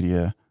social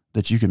media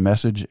that you can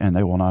message and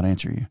they will not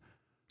answer you.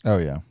 Oh,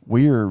 yeah.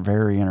 We are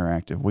very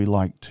interactive. We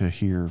like to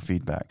hear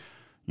feedback.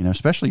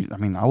 Especially,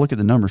 I look at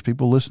the numbers.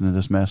 People listen to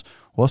this mess.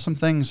 Well, some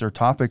things are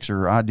topics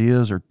or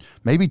ideas or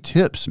maybe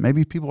tips.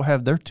 Maybe people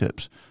have their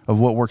tips of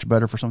what works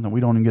better for something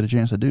we don't even get a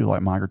chance to do,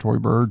 like migratory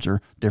birds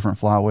or different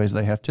flyways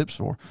they have tips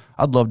for.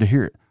 I'd love to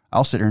hear it.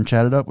 I'll sit here and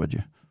chat it up with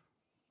you.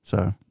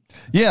 So,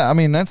 Yeah, I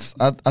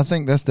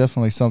think that's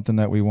definitely something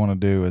that we want to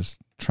do, is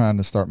trying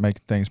to start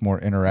making things more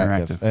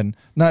interactive. And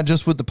not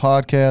just with the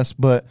podcast,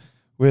 but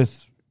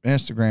with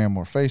Instagram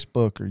or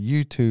Facebook or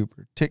YouTube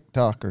or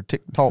TikTok or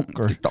TikTok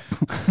or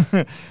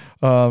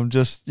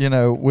just,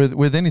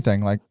 with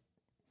anything. Like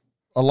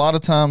a lot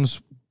of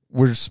times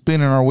we're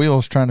spinning our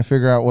wheels trying to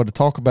figure out what to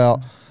talk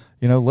about.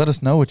 Let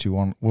us know what you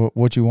want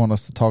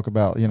us to talk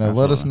about.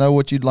 Let us know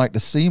what you'd like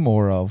to see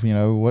more of.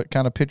 What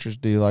kind of pictures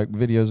do you like?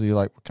 Videos do you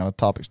like? What kind of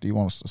topics do you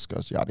want us to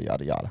discuss? Yada,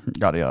 yada, yada.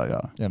 yada,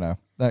 yada, yada.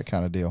 That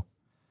kind of deal.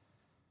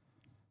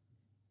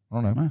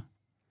 I don't know.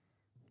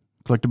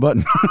 Click the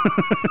button.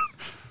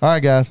 All right,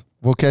 guys.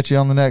 We'll catch you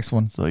on the next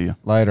one. See ya.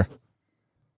 Later.